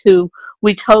Jennings, who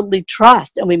we totally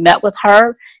trust, and we met with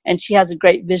her, and she has a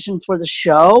great vision for the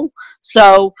show.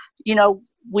 So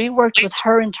we worked with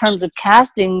her in terms of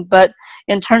casting, but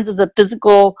in terms of the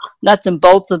physical nuts and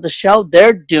bolts of the show,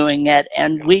 they're doing it,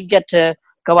 and we get to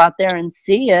go out there and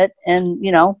see it. And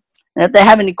if they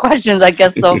have any questions, I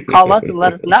guess they'll call us and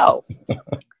let us know.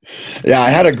 Yeah, I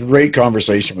had a great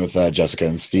conversation with Jessica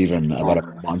and Stephen about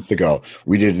a month ago.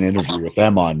 We did an interview with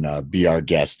them on Be Our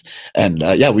Guest, and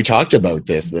we talked about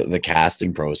this, the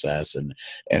casting process, and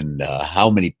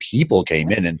how many people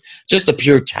came in, and just the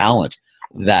pure talent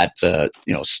that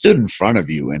stood in front of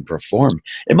you and performed.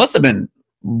 It must have been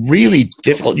really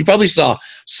difficult. You probably saw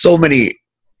so many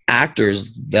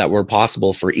actors that were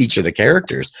possible for each of the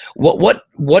characters.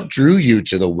 What drew you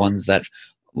to the ones that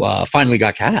finally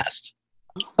got cast?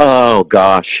 Oh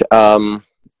gosh, the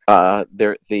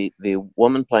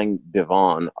woman playing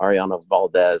Devon, Ariana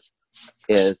Valdez,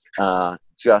 is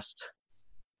just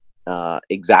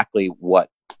exactly what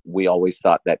we always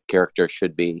thought that character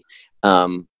should be.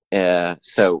 But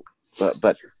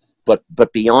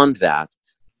beyond that,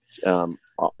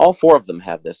 all four of them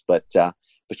have this, but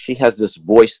she has this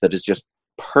voice that is just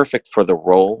perfect for the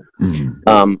role.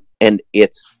 And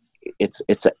it's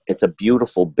a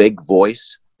beautiful big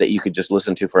voice that you could just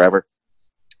listen to forever.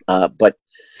 But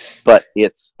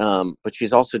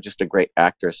she's also just a great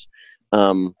actress.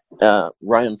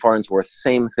 Ryan Farnsworth,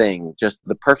 same thing, just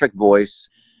the perfect voice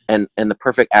and the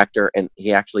perfect actor, and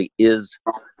he actually is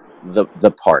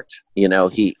the part. He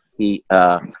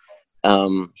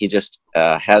just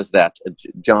has that.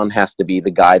 John has to be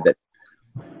the guy that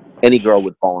any girl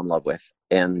would fall in love with,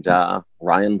 and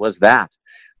Ryan was that.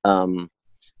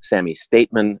 Sammy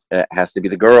Stateman has to be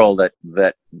the girl that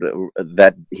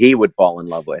he would fall in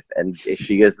love with, and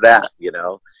she is that,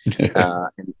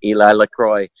 and Eli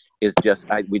LaCroix is just,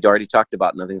 we'd already talked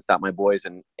about Nothing Stopped My Boys,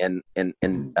 and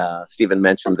Stephen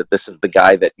mentioned that this is the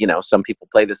guy that, some people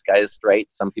play this guy as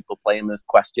straight, some people play him as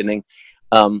questioning,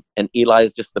 and Eli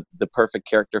is just the perfect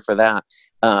character for that.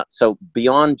 So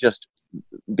beyond just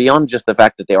the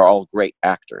fact that they are all great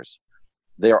actors,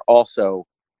 they are also,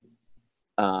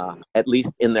 at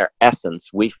least in their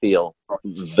essence, we feel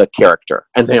the character,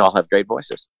 and they all have great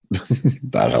voices.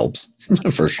 That helps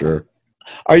for sure.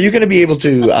 Are you going to be able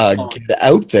to get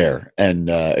out there, and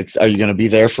are you going to be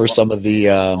there for some of the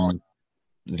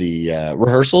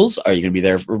rehearsals? Are you going to be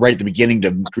there right at the beginning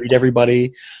to greet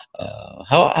everybody?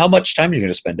 How much time are you going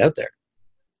to spend out there?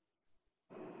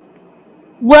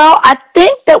 Well, I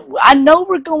think that I know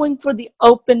we're going for the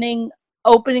opening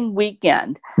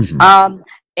weekend. Mm-hmm.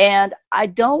 And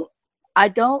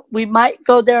we might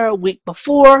go there a week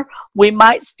before, we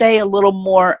might stay a little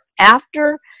more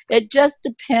after. It just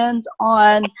depends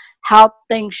on how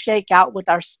things shake out with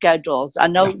our schedules. I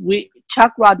know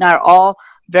Chuck, Rod, and I are all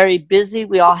very busy.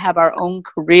 We all have our own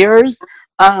careers.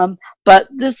 But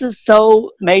this is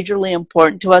so majorly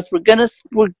important to us.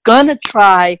 We're gonna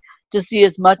try to see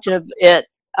as much of it,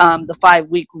 the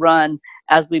 5-week run,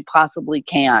 as we possibly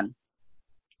can.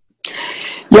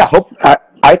 Yeah,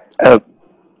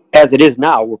 as it is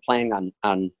now, we're planning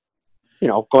on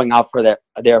going out for that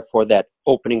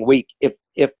opening week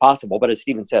if possible. But as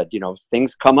Stephen said,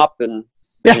 things come up in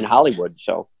Hollywood,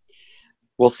 so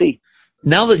we'll see.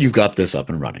 Now that you've got this up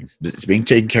and running, it's being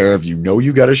taken care of,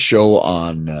 you got a show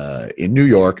on in New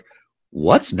York.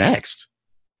 What's next?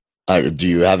 Do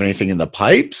you have anything in the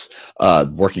pipes,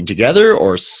 working together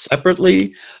or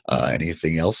separately?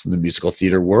 Anything else in the musical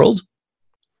theater world?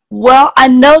 Well, I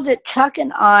know that Chuck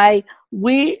and I,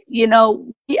 we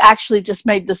actually just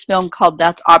made this film called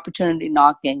That's Opportunity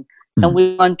Knocking, and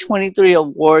we won 23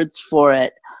 awards for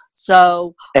it.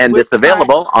 So, and it's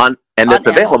available on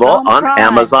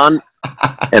Amazon.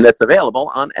 And it's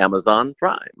available on Amazon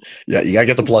Prime. Yeah, you gotta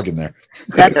get the plug in there.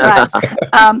 That's right.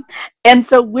 And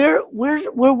so we're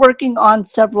working on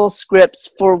several scripts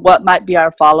for what might be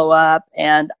our follow up,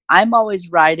 and I'm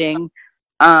always writing.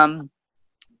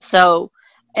 So,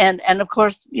 and of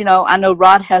course, I know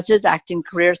Rod has his acting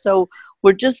career, so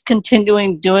we're just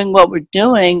continuing doing what we're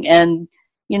doing, and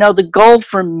the goal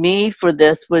for me for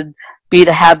this would be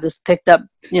to have this picked up,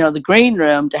 the Green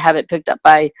Room, to have it picked up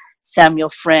by Samuel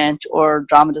French or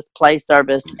Dramatist Play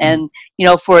Service, and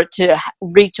for it to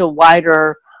reach a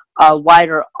wider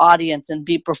audience and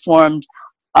be performed,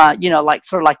 like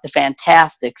sort of like the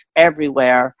Fantastics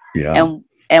everywhere. Yeah.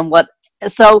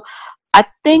 So I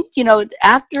think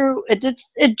after it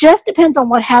just depends on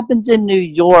what happens in New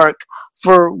York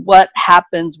for what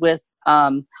happens with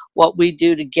what we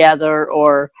do together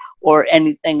or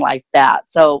anything like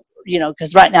that. So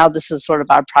because right now this is sort of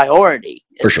our priority.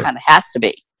 It For sure. kind of has to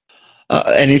be.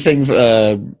 Anything,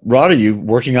 Rod? Are you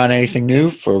working on anything new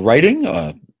for writing?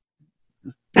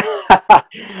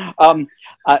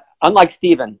 Unlike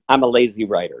Stephen, I'm a lazy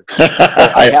writer. So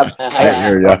I have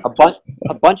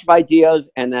a bunch of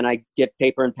ideas, and then I get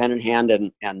paper and pen in hand,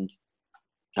 and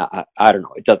I don't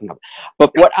know, it doesn't come. But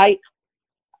what I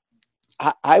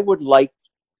would like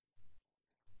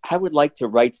to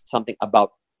write something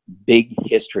about big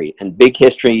history, and big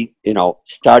history,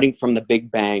 starting from the Big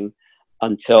Bang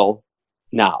until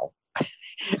now,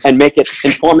 and make it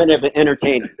informative and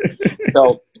entertaining.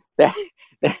 So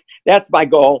that's my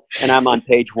goal, and I'm on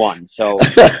page 1. So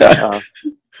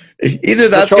either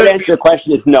that's the short answer to your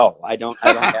question is no. I don't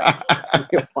have a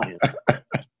plan.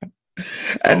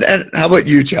 And how about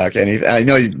you, Chuck? I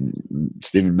know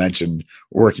Stephen mentioned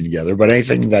working together, but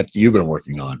anything that you've been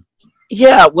working on?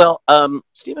 Yeah, well,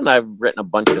 Steve and I have written a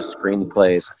bunch of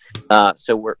screenplays,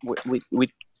 so we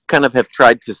kind of have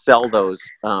tried to sell those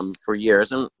for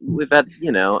years, and we've had,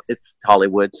 it's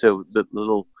Hollywood, so the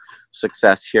little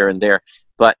success here and there,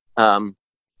 but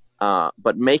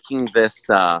making this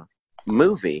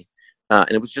movie,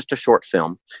 and it was just a short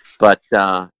film, but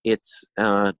it's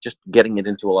just getting it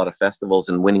into a lot of festivals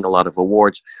and winning a lot of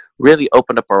awards really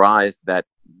opened up our eyes that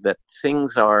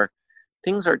things are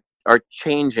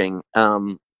changing,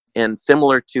 and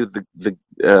similar to the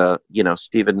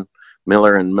Stephen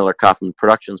Miller and Miller Kaufman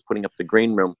Productions putting up the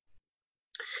Green Room.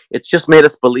 It's just made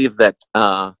us believe that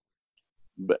that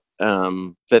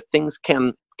things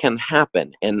can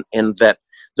happen, and that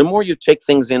the more you take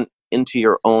things into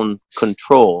your own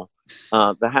control,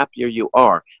 the happier you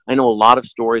are. I know a lot of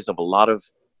stories of a lot of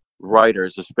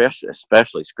writers,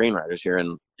 especially screenwriters here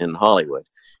in Hollywood,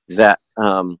 that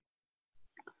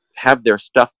have their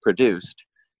stuff produced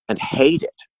and hate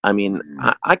it. I mean,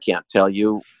 I can't tell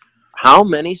you how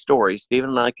many stories Stephen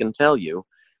and I can tell you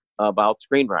about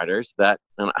screenwriters that,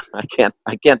 and I can't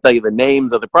tell you the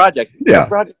names of the projects, yeah.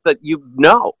 Projects that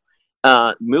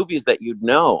movies that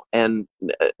and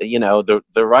the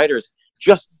writers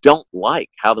just don't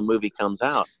like how the movie comes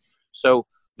out. So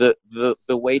the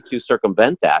way to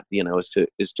circumvent that,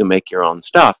 is to make your own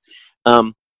stuff.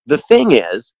 The thing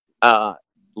is,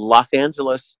 Los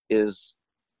Angeles is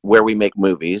where we make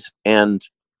movies, and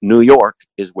New York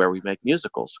is where we make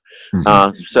musicals.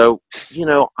 Mm-hmm. So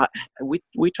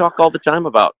we talk all the time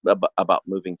about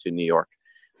moving to New York,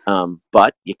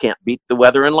 but you can't beat the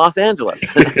weather in Los Angeles.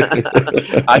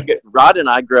 Rod and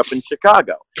I grew up in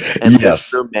Chicago, and yes,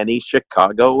 through many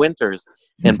Chicago winters,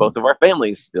 and both of our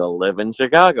families still live in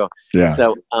Chicago. Yeah.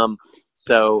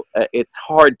 So it's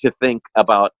hard to think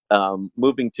about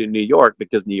moving to New York,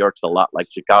 because New York's a lot like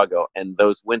Chicago, and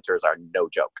those winters are no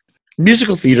joke.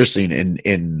 Musical theater scene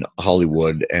in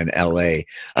Hollywood and LA.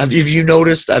 Have you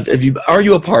noticed? Are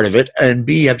you a part of it? And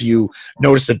B, have you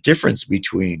noticed a difference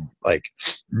between like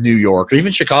New York or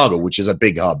even Chicago, which is a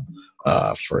big hub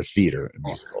for theater and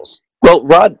musicals? Well,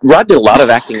 Rod did a lot of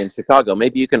acting in Chicago.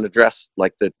 Maybe you can address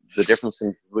like the difference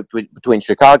between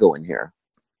Chicago and here.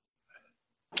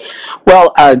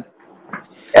 Well,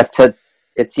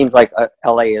 it seems like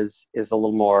LA is a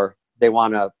little more. They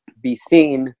want to be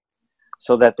seen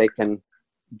so that they can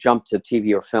jump to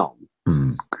TV or film.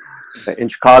 Mm. In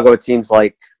Chicago, it seems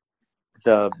like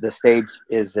the stage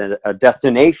is a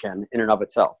destination in and of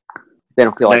itself. they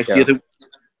don't feel like Nice use they're of,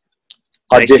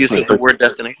 nice use auditioning. of the word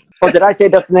destination. Oh, did I say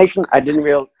destination? I didn't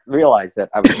realize that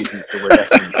I was using the word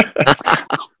destination.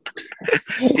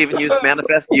 Stephen used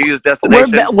manifest. You use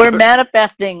destination. We're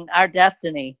manifesting our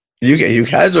destiny. You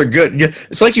guys are good.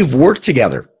 It's like you've worked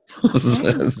together.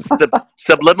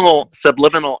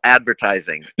 Subliminal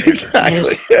advertising.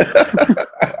 Exactly.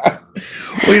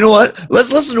 Well, you know what?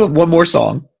 Let's listen to one more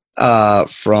song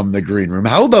from the Green Room.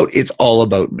 How about "It's All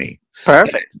About Me"?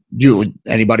 Perfect.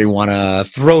 Anybody want to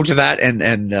throw to that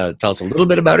and tell us a little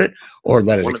bit about it, or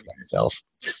let it explain itself?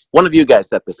 One of you guys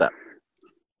set this up.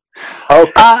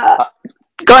 Okay.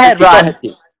 Go ahead, Ron.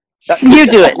 Steve. You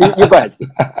do it. You go ahead, Steve.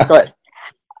 Go ahead.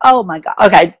 Oh my God.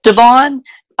 Okay. Devon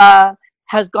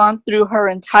has gone through her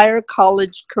entire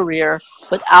college career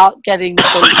without getting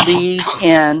to lead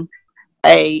in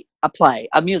a play,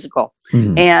 a musical.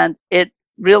 Mhm. And it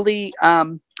really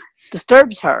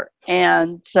disturbs her.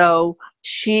 And so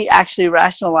she actually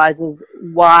rationalizes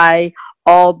why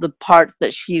all the parts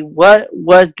that she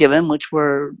was given, which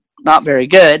were not very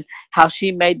good, how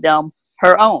she made them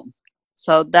her own.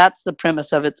 So that's the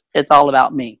premise of It's All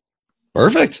About Me.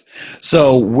 Perfect.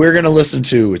 So we're going to listen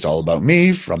to "It's All About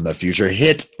Me" from the future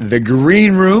hit The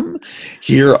Green Room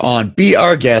here on Be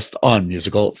Our Guest on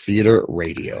Musical Theater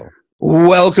Radio.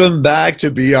 Welcome back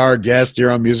to Be Our Guest here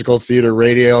on Musical Theater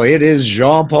Radio. It is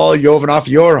Jean-Paul Jovanoff,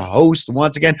 your host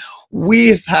once again.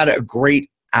 We've had a great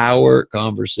hour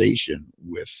conversation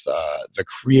with the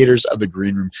creators of The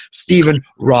Green Room, Stephen,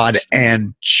 Rod,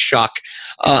 and Chuck.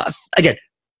 Again,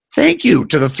 thank you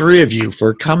to the three of you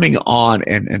for coming on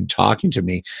and talking to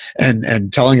me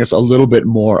and telling us a little bit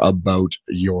more about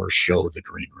your show, The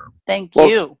Green Room. Thank Well,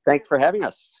 you. thanks for having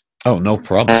us. Oh, no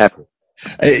problem.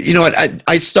 You know what?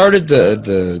 I started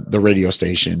the radio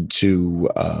station to,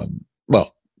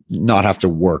 not have to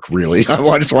work, really.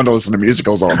 I just wanted to listen to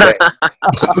musicals all day,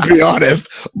 to be honest.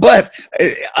 But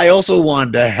I also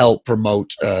wanted to help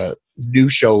promote new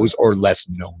shows or less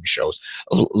known shows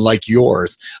like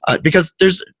yours, because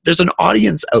there's an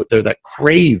audience out there that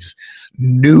craves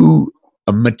new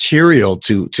material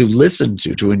to listen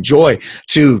to enjoy,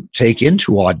 to take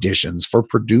into auditions for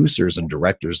producers and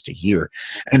directors to hear.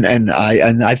 And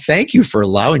I thank you for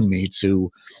allowing me to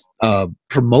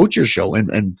promote your show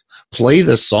and play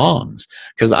the songs,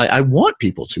 because I want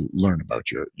people to learn about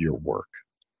your work.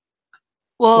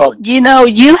 Well,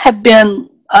 you have been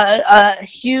a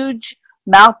huge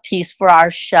mouthpiece for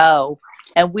our show,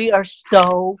 and we are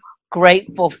so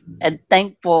grateful and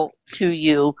thankful to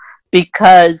you,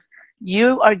 because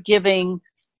you are giving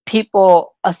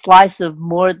people a slice of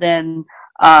more than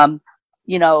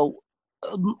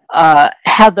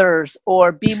Heather's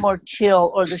or Be More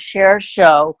Chill or the Share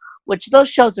Show, which those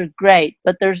shows are great,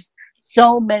 but there's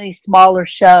so many smaller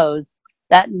shows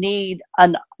that need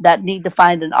to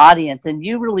find an audience, and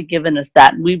you've really given us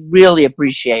that, and we really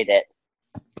appreciate it.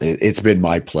 It's been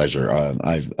my pleasure.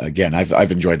 I've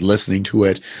enjoyed listening to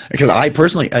it, because I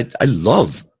personally I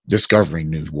love discovering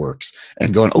new works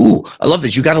and going, "Oh, I love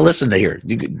this! You got to listen to here.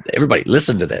 Everybody,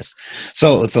 listen to this."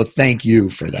 So thank you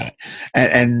for that.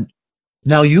 And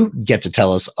now you get to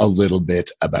tell us a little bit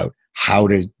about how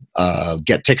to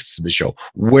get tickets to the show,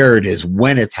 where it is,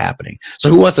 when it's happening. So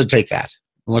who wants to take that?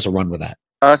 Who wants to run with that?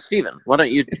 Stephen, why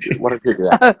don't you do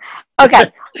that?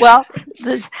 Okay. Well,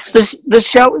 the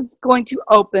show is going to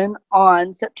open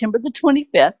on September the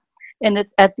 25th, and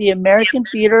it's at the American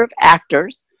Theater of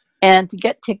Actors. And to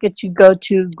get tickets, you go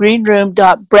to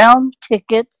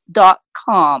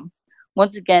greenroom.browntickets.com.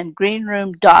 Once again,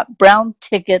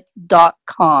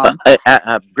 greenroom.browntickets.com.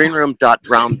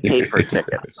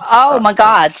 Greenroom.brownpapertickets. Oh my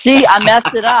God. See, I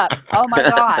messed it up. Oh my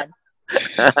God.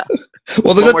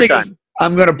 Well, the good thing is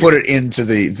I'm going to put it into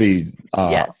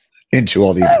Yes. into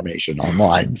all the information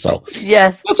online. So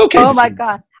Yes. that's okay. Oh my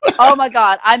God. Oh my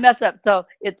God. I messed up. So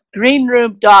it's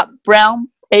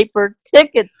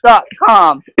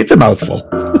greenroom.brownpapertickets.com. It's a mouthful.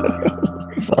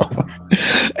 So,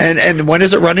 and when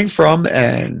is it running from?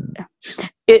 And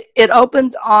it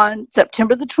opens on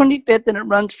September the 25th, and it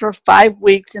runs for 5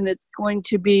 weeks, and it's going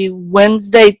to be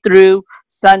Wednesday through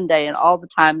Sunday, and all the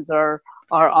times are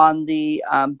on the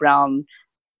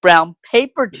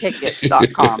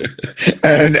brownpapertickets.com.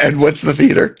 and what's the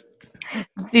theater?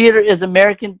 Theater is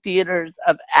American Theaters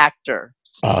of Actors.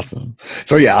 Awesome.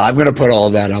 So yeah, I'm going to put all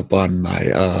of that up on my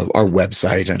our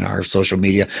website and our social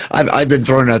media. I've been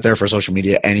throwing it out there for social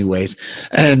media anyways,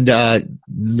 and a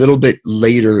little bit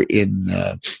later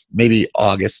in maybe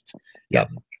August. Yeah.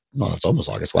 Well, it's almost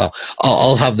August. Wow.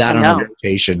 I'll have that on a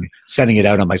rotation, sending it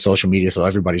out on my social media so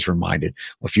everybody's reminded.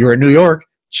 Well, if you're in New York,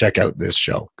 check out this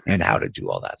show and how to do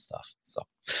all that stuff. So,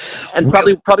 and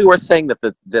probably worth saying that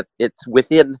it's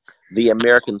within the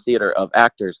American Theater of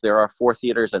Actors. There are 4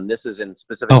 theaters, and this is in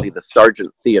specifically the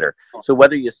Sargent Theater. So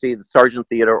whether you see the Sargent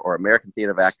Theater or American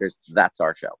Theater of Actors, that's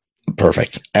our show.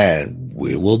 Perfect. And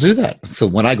we will do that. So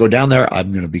when I go down there,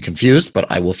 I'm going to be confused,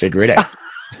 but I will figure it out.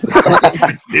 I'm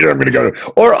going to go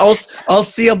to, or I'll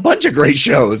see a bunch of great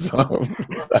shows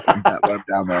that went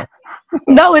down there.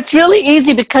 No, it's really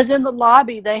easy because in the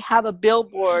lobby they have a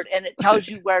billboard and it tells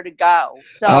you where to go.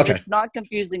 So it's not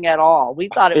confusing at all. We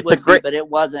thought it would be, but it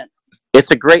wasn't.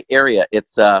 It's a great area.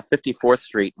 It's 54th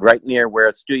Street, right near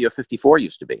where Studio 54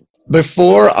 used to be.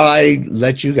 Before I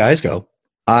let you guys go,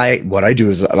 what I do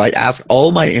is I ask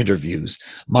all my interviews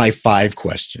my 5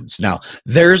 questions. Now,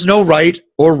 there's no right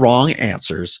or wrong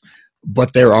answers,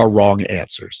 but there are wrong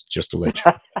answers, just to let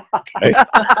you know. Okay?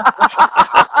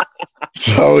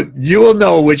 So you will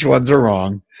know which ones are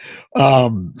wrong.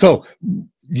 So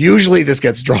usually this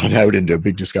gets drawn out into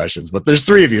big discussions, but there's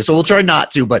 3 of you, so we'll try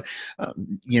not to, but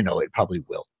it probably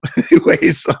will.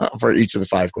 Anyways, for each of the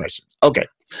 5 questions. Okay,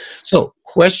 so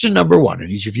question number 1, and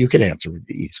each of you can answer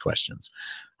these questions.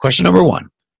 Question number 1,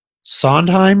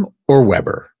 Sondheim or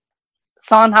Weber?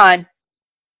 Sondheim.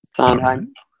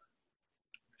 Sondheim.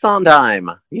 Sondheim.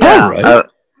 Yeah.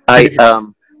 Right.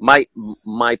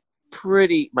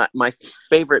 My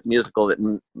favorite musical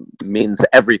that means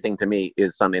everything to me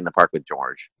is Sunday in the Park with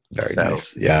George. Very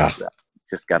nice. Yeah.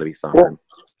 Just got to be Sondheim.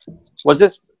 Was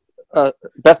this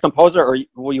best composer, or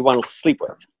will you want to sleep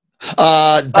with?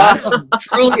 That's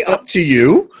truly up to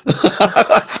you.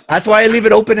 That's why I leave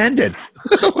it open-ended.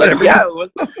 Whatever. Yeah,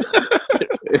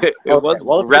 it was.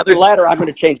 Well, rather if it's the latter, I'm going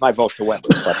to change my vote to Weber.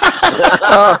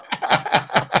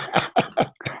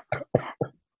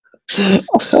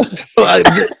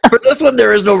 For this one,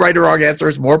 there is no right or wrong answer.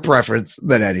 It's more preference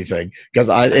than anything, because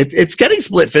it's getting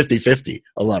split 50-50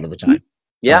 a lot of the time.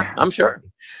 Yeah, I'm sure.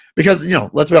 Because,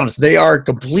 let's be honest, they are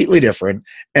completely different,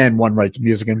 and one writes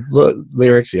music and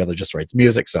lyrics, the other just writes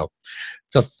music. So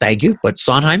thank you, but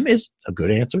Sondheim is a good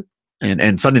answer,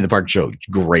 and Sunday in the Park show,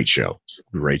 great show.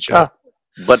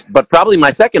 But probably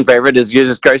my second favorite is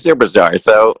Jesus Christ Superstar.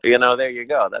 So there you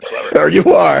go. That's what there you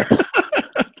are.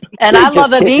 And I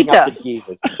love Evita.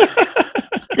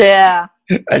 Yeah.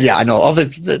 Yeah, I know.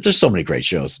 There's so many great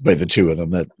shows by the 2 of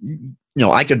them that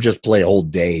I could just play a whole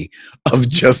day of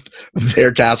just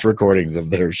their cast recordings of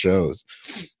their shows.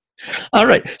 All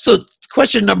right. So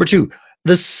question number 2.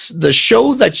 The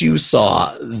show that you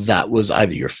saw that was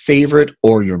either your favorite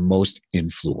or your most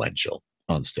influential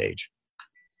on stage.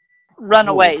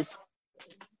 Runaways.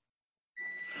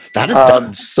 That is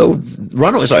done so.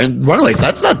 Runaways.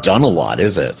 That's not done a lot,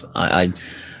 is it?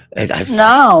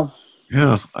 No.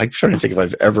 Yeah, I'm trying to think if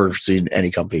I've ever seen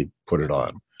any company put it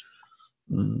on.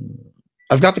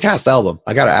 I've got the cast album.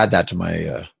 I got to add that to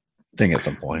my thing at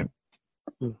some point.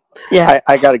 Yeah,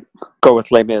 I got to go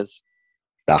with Les Mis.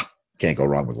 Can't go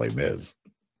wrong with Les Mis.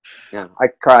 Yeah, I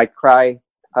cry.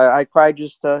 I cry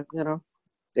just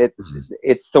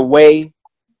it's the way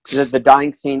the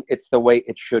dying scene. It's the way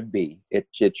it should be. It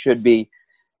should be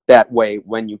that way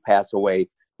when you pass away,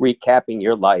 recapping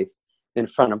your life in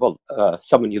front of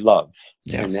someone you love,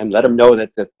 and then let them know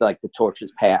that the torch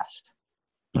is passed.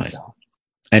 Nice. So.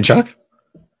 And Chuck?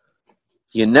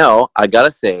 I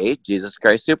gotta say, Jesus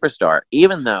Christ Superstar,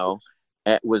 even though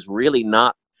it was really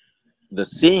not the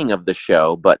seeing of the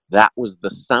show, but that was the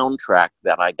soundtrack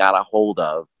that I got a hold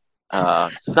of.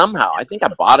 Somehow, I think I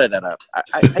bought it at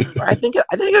I think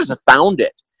I just found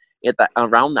it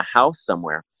around the house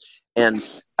somewhere, and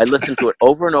I listened to it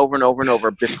over and over and over and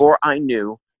over before I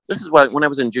knew. This is when I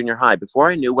was in junior high,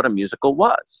 before I knew what a musical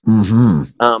was.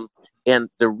 Mm-hmm. And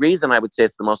the reason I would say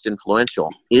it's the most influential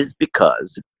is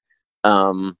because,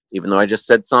 even though I just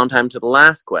said Sondheim to the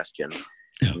last question,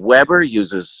 Weber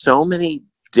uses so many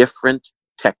different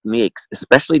techniques,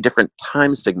 especially different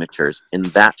time signatures in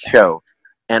that show.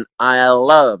 And I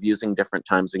love using different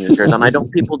time signatures, and I don't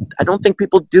think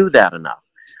people do that enough.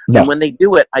 No. And when they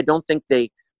do it, I don't think they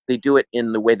do it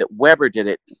in the way that Weber did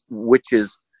it, which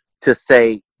is to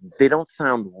say they don't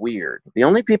sound weird. The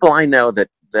only people I know that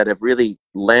have really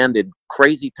landed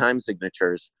crazy time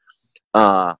signatures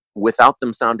without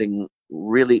them sounding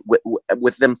really,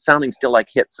 with them sounding still like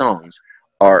hit songs,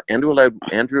 are Andrew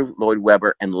Lloyd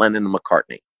Webber and Lennon and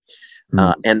McCartney.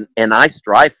 And I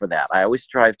strive for that. I always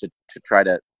strive to try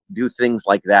to do things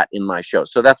like that in my show.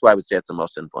 So that's why I would say it's the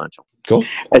most influential. Cool.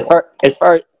 As far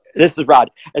this is Rod.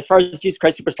 As far as Jesus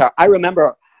Christ Superstar, I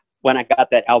remember when I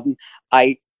got that album,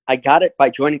 I got it by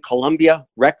joining Columbia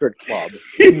Record Club.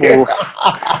 And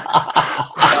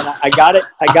I got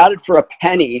it for a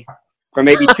penny, or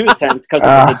maybe 2 cents, because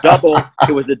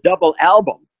it was a double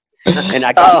album. And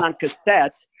I got it on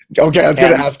cassette. Okay, I was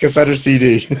going to ask cassette or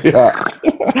CD. Yeah.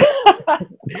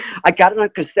 I got it on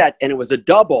cassette, and it was a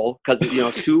double because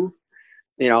two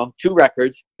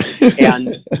records,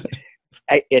 and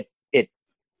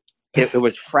it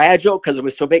was fragile because it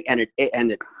was so big, and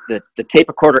the tape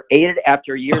recorder ate it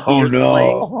after years and years of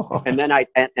playing. And then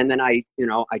I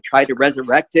tried to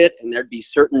resurrect it, and there'd be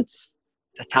certain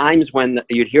times when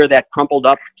you'd hear that crumpled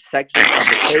up section of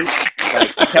the tape,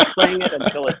 but I kept playing it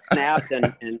until it snapped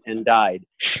and died.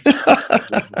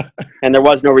 And there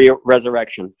was no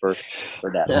resurrection for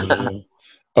that.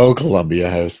 Oh, Columbia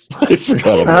House. I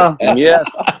forgot about that. Yes.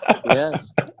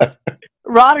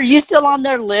 Rod, are you still on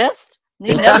their list?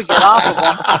 You never get off of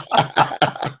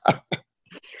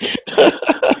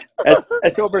them.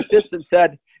 As Homer Simpson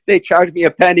said, they charged me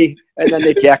a penny and then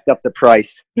they jacked up the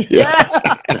price.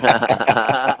 Yeah.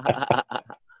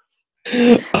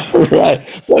 All right.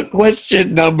 So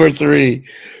question number 3.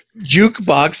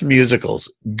 Jukebox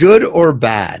musicals, good or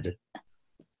bad?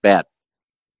 Bad.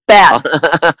 Bad.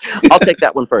 I'll take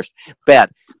that one first. Bad.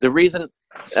 The reason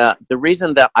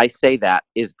that I say that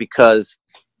is because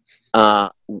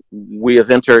we have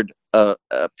entered a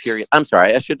period. I'm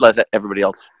sorry. I should let everybody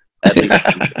else at least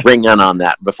ring in on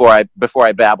that before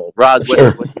I babble. Rod,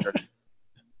 sure. what's your...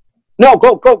 No,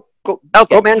 go. Okay,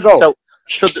 go, man, go.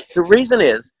 So the reason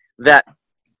is that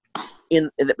in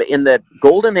the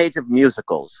golden age of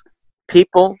musicals,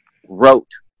 people wrote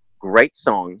great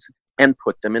songs and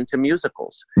put them into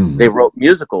musicals. Mm-hmm. They wrote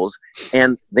musicals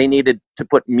and they needed to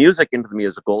put music into the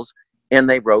musicals, and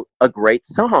they wrote a great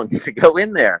song to go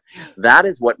in there. That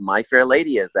is what My Fair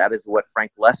Lady is. That is what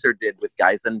Frank Lesser did with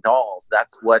Guys and Dolls.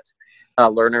 That's what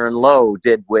Lerner and Loewe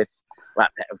did with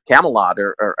Camelot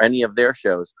or any of their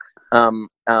shows.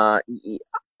 That's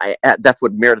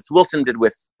what Meredith Willson did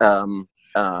with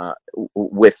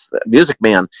Music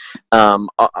Man,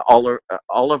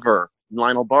 Oliver,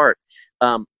 Lionel Bart.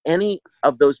 Any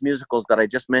of those musicals that I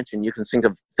just mentioned, you can think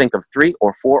of 3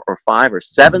 or 4 or 5 or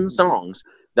 7 songs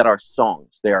that are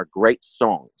songs. They are great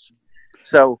songs.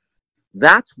 So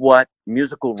that's what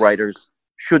musical writers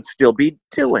should still be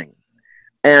doing.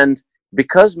 And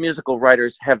because musical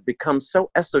writers have become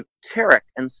so esoteric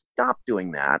and stopped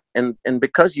doing that, and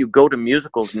because you go to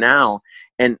musicals now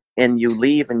and you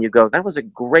leave and you go, that was a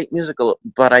great musical,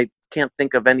 but I can't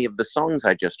think of any of the songs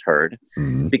I just heard.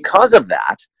 Mm-hmm. Because of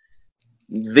that,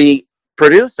 the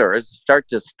producers start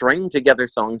to string together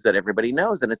songs that everybody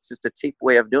knows, and it's just a cheap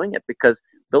way of doing it because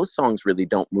those songs really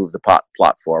don't move the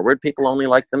plot forward. People only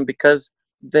like them because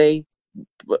they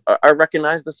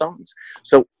recognize the songs.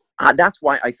 So that's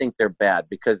why I think they're bad,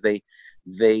 because they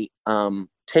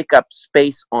take up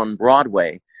space on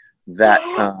Broadway that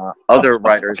other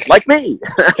writers like me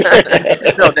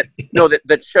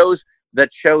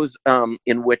that shows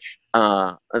in which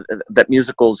that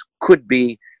musicals could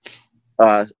be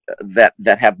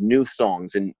that have new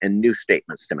songs and new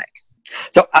statements to make.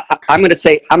 So I'm going to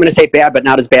say bad, but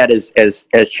not as bad as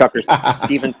Chuck or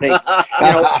Stephen think.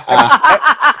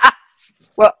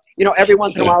 Well, every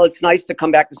once in a while, it's nice to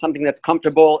come back to something that's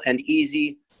comfortable and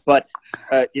easy. But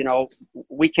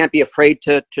we can't be afraid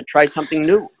to try something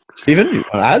new. Stephen, you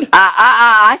want to add?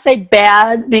 I say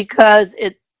bad because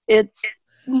it's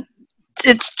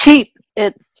cheap.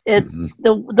 It's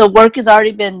the work has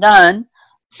already been done,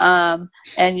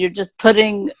 and you're just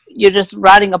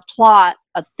writing a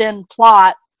thin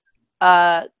plot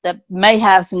that may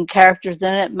have some characters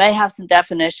in it, may have some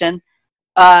definition.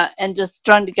 And just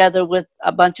strung together with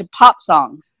a bunch of pop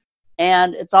songs.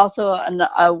 And it's also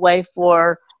a way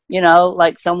for,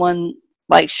 like someone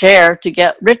like Cher to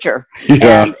get richer.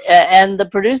 Yeah. And the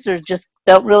producers just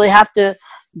don't really have to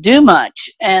do much.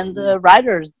 And the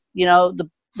writers,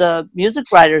 the music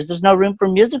writers, there's no room for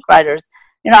music writers.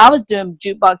 I was doing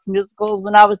jukebox musicals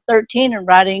when I was 13 and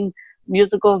writing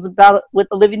musicals with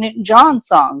the Olivia Newton-John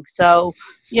song. So,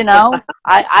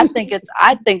 I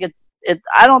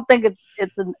don't think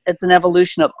it's an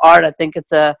evolution of art. I think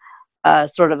it's a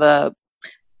sort of a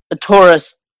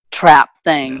tourist trap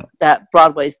thing that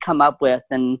Broadway's come up with,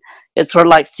 and it's sort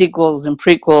of like sequels and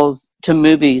prequels to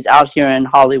movies out here in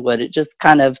Hollywood. It just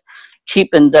kind of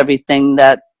cheapens everything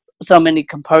that so many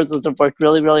composers have worked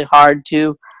really, really hard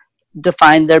to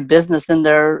define their business and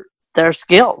their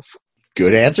skills.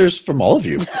 Good answers from all of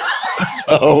you.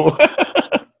 So,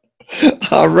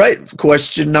 all right.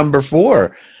 Question number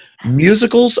 4.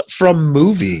 Musicals from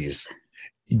movies,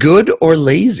 good or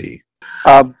lazy?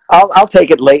 I'll take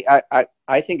it late.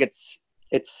 I think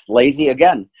it's lazy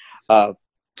again.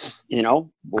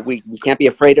 We can't be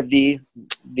afraid of the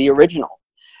original.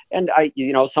 And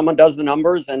someone does the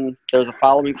numbers and there's a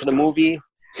following for the movie.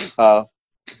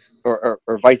 or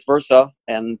vice versa,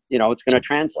 and it's going to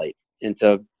translate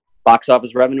into box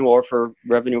office revenue or for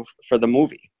revenue for the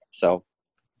movie. So,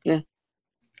 yeah.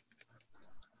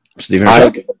 Stephen,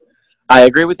 I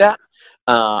agree with that.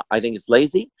 I think it's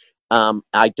lazy.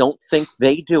 I don't think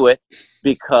they do it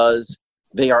because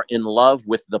they are in love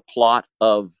with the plot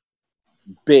of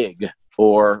Big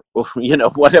or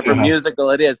whatever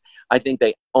musical it is. I think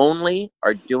they only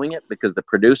are doing it because the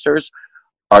producers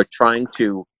are trying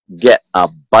to get a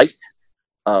bite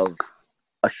of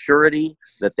a surety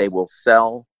that they will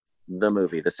sell the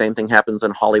movie. The same thing happens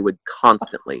in Hollywood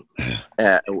constantly.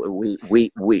 They're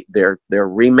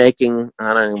remaking.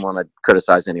 I don't even want to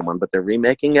criticize anyone, but they're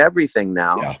remaking everything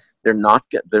now. Yeah.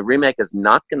 The remake is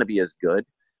not going to be as good.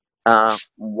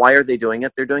 Why are they doing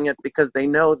it? They're doing it because they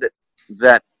know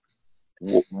that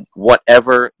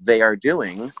whatever they are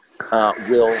doing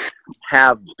will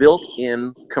have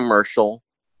built-in commercial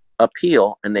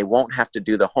appeal, and they won't have to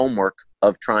do the homework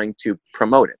of trying to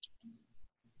promote it.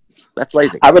 That's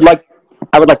lazy. I would like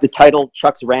to title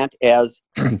Chuck's rant as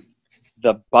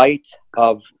the bite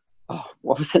of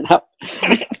what was it now?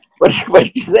 what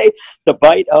did you say? The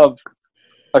bite of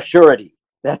a surety.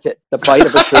 That's it. The bite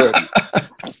of a surety.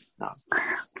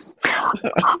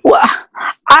 Well,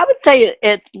 I would say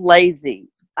it's lazy.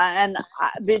 And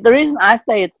the reason I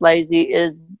say it's lazy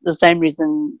is the same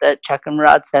reason that Chuck and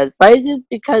Rod said it's lazy, is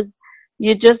because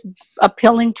you're just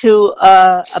appealing to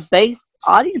a base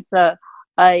audience,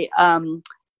 an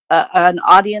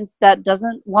audience that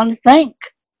doesn't want to think,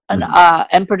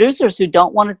 and producers who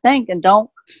don't want to think and don't,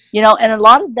 and a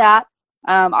lot of that,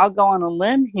 I'll go on a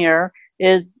limb here,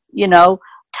 is,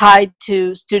 tied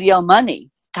to studio money,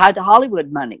 tied to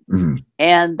Hollywood money. Mm-hmm.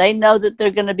 And they know that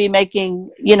they're going to be making,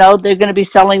 they're going to be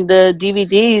selling the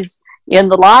DVDs in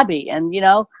the lobby, and,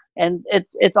 and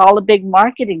it's all a big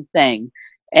marketing thing.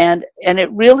 And it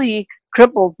really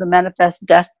cripples the manifest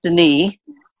destiny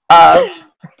of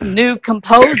new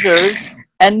composers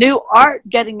and new art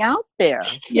getting out there.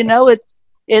 It's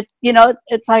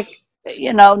like,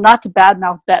 not to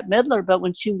badmouth Bette Midler, but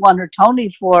when she won her Tony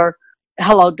for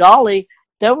Hello Dolly,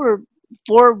 there were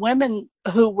 4 women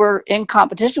who were in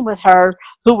competition with her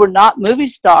who were not movie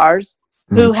stars,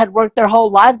 who had worked their whole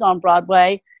lives on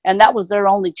Broadway, and that was their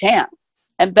only chance.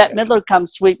 And Bette Midler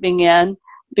comes sweeping in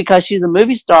because she's a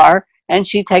movie star, and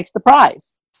she takes the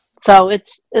prize. So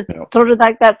it's sort of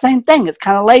like that same thing. It's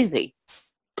kind of lazy.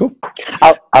 Cool.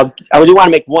 I do want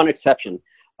to make one exception.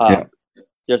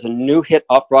 There's a new hit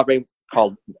off Broadway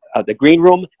called The Green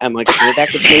Room, and like that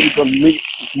gets made into a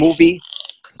movie.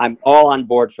 I'm all on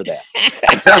board for that.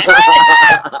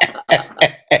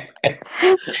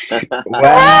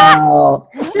 Wow.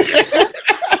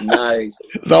 Nice.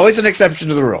 There's always an exception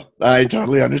to the rule. I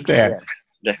totally understand.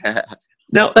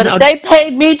 But if they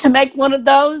paid me to make one of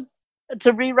those,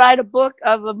 to rewrite a book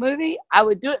of a movie, I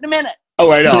would do it in a minute.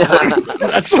 Oh, I know.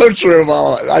 That's so true,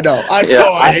 Mala. I know.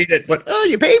 I hate it, but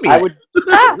you pay me. I would do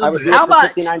it How for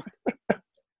much? 59.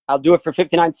 I'll do it for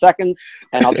 59 seconds,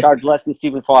 and I'll charge less than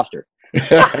Stephen Foster.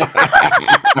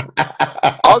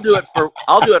 I'll do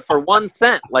it for 1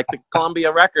 cent, like the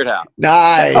Columbia Record House.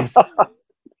 Nice.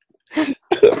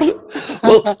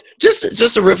 Well,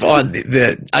 just to riff on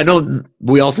I know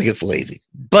we all think it's lazy,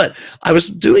 but I was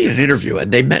doing an interview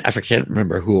and I can't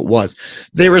remember who it was.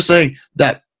 They were saying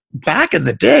that back in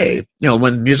the day,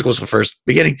 when musicals were first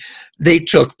beginning, they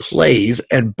took plays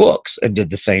and books and did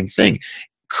the same thing.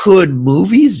 Could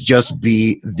movies just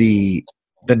be the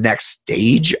next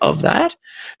stage of that?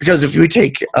 Because if we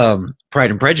take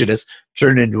Pride and Prejudice,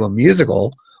 turn it into a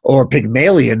musical, or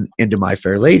Pygmalion into My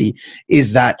Fair Lady,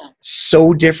 is that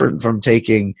so different from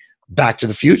taking Back to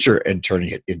the Future and turning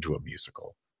it into a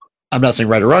musical? I'm not saying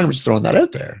right or wrong, I'm just throwing that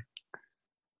out there.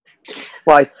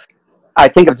 Well, I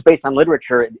think if it's based on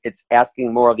literature, it's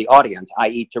asking more of the audience,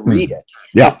 i.e. to read it.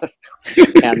 Yeah.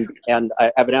 and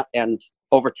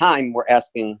over time, we're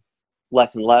asking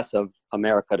less and less of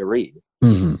America to read.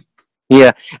 Mm-hmm.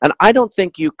 Yeah, and I don't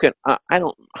think you can. I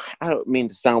don't mean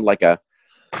to sound like a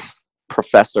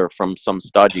professor from some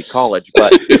stodgy college,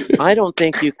 but I don't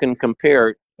think you can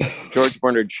compare George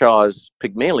Bernard Shaw's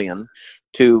Pygmalion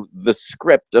to the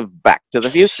script of Back to the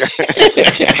Future.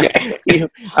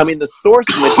 I mean, the source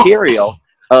material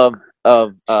of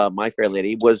My Fair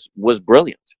Lady was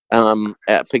brilliant.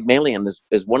 Pygmalion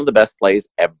is one of the best plays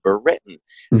ever written.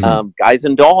 Mm-hmm. Guys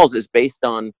and Dolls is based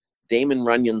on Damon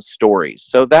Runyon's stories,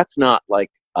 so that's not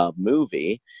like a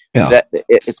movie. Yeah. That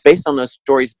it's based on those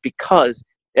stories because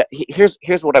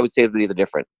here's what I would say would be the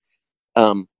difference.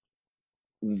 Frank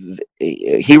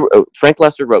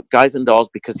Loesser wrote Guys and Dolls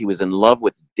because he was in love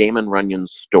with Damon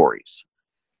Runyon's stories.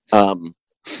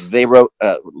 they wrote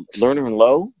Lerner and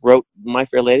Loewe wrote My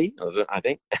Fair Lady, I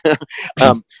think,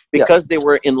 because they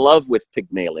were in love with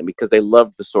Pygmalion, because they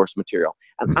loved the source material.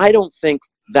 And I don't think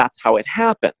that's how it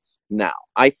happens now.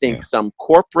 I think some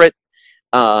corporate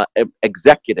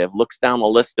executive looks down a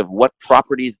list of what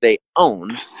properties they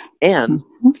own, and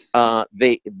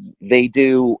they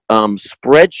do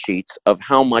spreadsheets of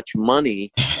how much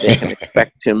money they can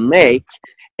expect to make.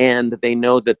 And they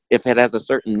know that if it has a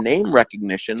certain name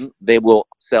recognition, they will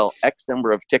sell X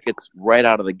number of tickets right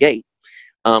out of the gate.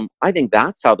 I think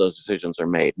that's how those decisions are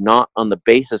made, not on the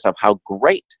basis of how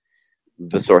great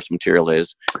the source material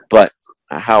is, but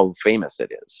how famous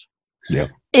it is. Yeah.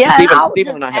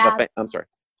 Stephen and I have I'm sorry.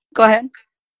 Go ahead.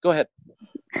 Go ahead.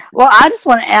 Well, I just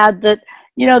want to add that,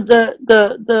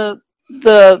 the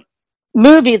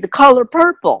movie The Color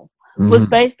Purple was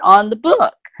based on the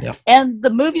book. Yeah. And the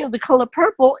movie of The Color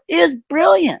Purple is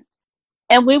brilliant.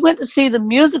 And we went to see the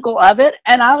musical of it,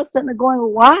 and I was sitting there going,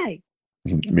 well, why?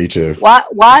 Me too. Why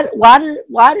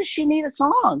does she need a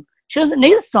song? She doesn't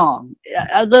need a song.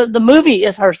 The movie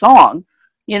is her song,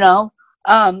 So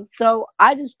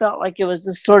I just felt like it was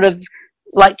this sort of,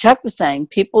 like Chuck was saying,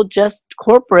 people just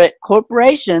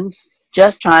corporations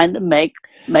just trying to make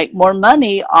more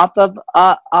money off of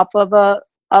a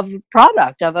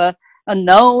product, of a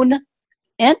known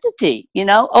entity.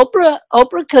 Oprah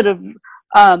could have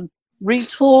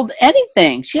retooled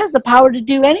anything. She has the power to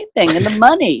do anything, and the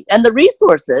money and the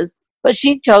resources, but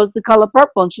she chose The Color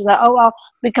Purple, and she's like, oh, well,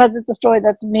 because it's a story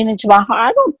that's meaning to my heart.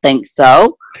 I don't think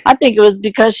so. I think it was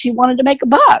because she wanted to make a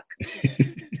buck.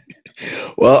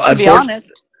 Well, to be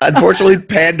honest. Unfortunately,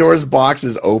 Pandora's box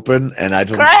is open, and I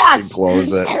don't think we can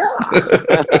close it.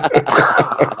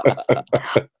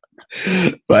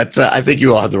 But I think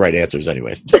you all have the right answers,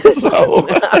 anyways. So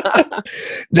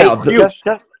now,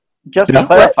 just to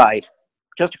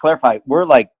clarify, we're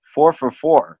like 4 for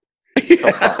 4.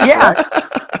 Yeah.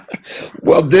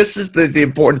 Well, this is the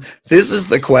important. This is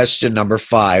the question number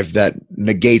 5 that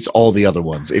negates all the other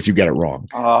ones if you get it wrong.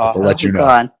 Just to let you know.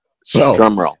 God. So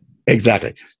drum roll.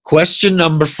 Exactly. Question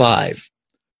number 5: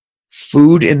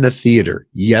 food in the theater,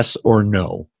 yes or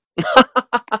no?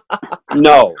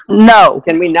 No. No.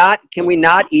 Can we not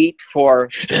eat for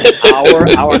an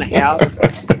hour and a half?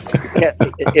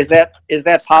 Is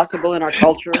that possible in our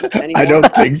culture anymore? I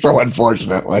don't think so,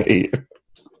 unfortunately.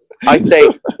 I say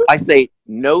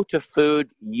no to food,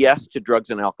 yes to drugs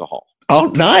and alcohol. Oh,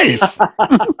 nice.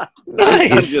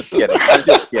 Nice. I'm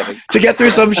just kidding. To get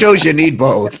through some shows, you need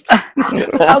both.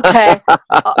 Okay.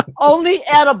 Only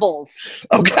edibles.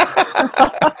 Okay.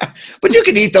 But you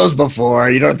can eat those before.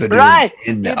 You don't have to do Right.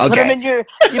 it.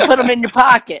 You put them in your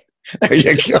pocket. There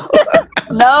you go.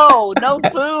 No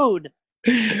food.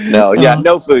 No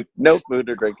food. No food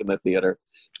or drink in the theater.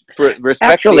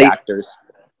 Respect the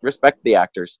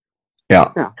actors.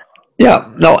 Yeah.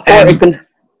 No, and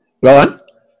go on.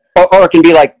 Or it can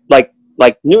be like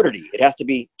nudity. It has to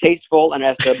be tasteful and it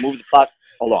has to move the plot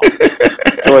along.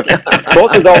 So if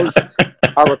both of those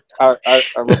are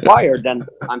required, then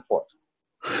I'm for it.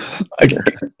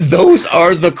 Those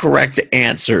are the correct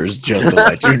answers, just to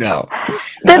let you know.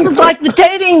 This is like the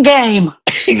dating game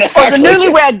or the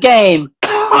newlywed game.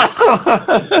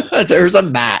 There's a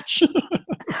match.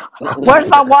 Where's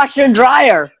my washer and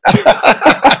dryer?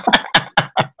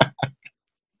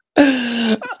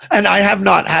 And I have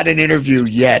not had an interview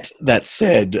yet that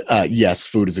said, yes,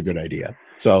 food is a good idea.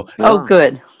 So,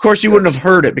 good. Of course, you wouldn't have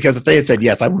heard it, because if they had said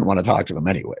yes, I wouldn't want to talk to them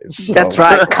anyways. So. That's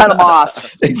right. Cut them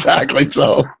off. Exactly.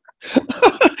 So,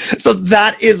 so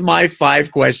that is my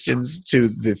 5 questions to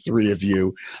the 3 of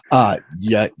you.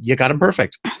 You got them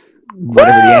perfect.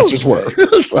 Whatever the answers were.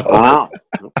 So. Wow.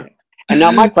 Okay. And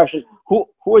now my question: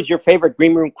 Who is your favorite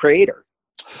green room creator?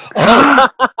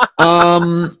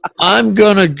 I'm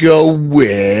gonna go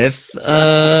with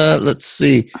let's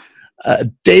see,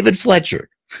 David Fletcher.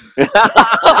 Nice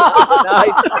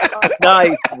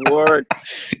work.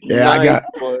 Yeah, nice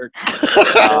work.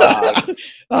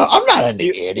 I'm not an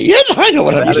idiot. I know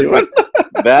what I'm doing.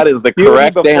 That is the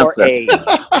correct answer.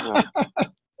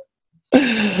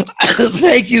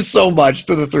 Thank you so much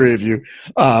to the 3 of you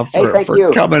for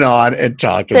coming on and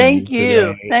talking. Thank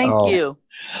you. Thank you.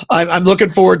 I'm looking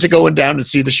forward to going down to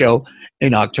see the show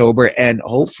in October, and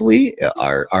hopefully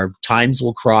our times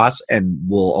will cross and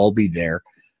we'll all be there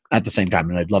at the same time.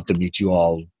 And I'd love to meet you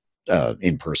all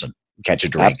in person, catch a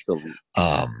drink. Absolutely.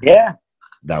 Yeah.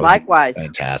 That would Likewise. be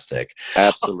fantastic.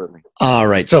 Absolutely. All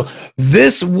right. So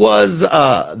this was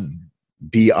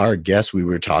Be Our Guest. We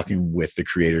were talking with the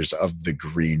creators of The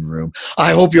Green Room.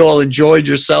 I hope you all enjoyed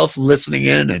yourself listening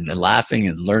in and laughing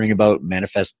and learning about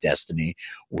Manifest Destiny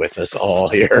with us all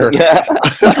here. Yeah.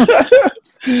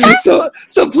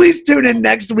 So please tune in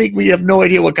next week. We have no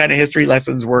idea what kind of history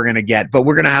lessons we're going to get, but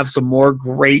we're going to have some more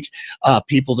great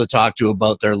people to talk to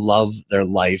about their love, their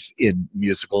life in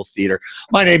musical theater.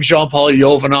 My name's Jean-Paul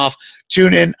Jovanov.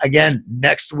 Tune in again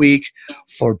next week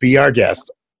for Be Our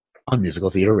Guest on Musical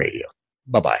Theater Radio.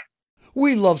 Bye-bye.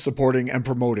 We love supporting and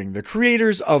promoting the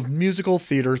creators of musical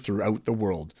theater throughout the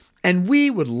world, and we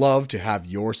would love to have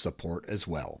your support as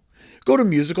well. Go to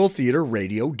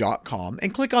musicaltheaterradio.com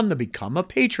and click on the Become a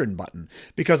Patron button,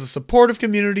 because a supportive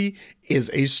community is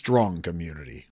a strong community.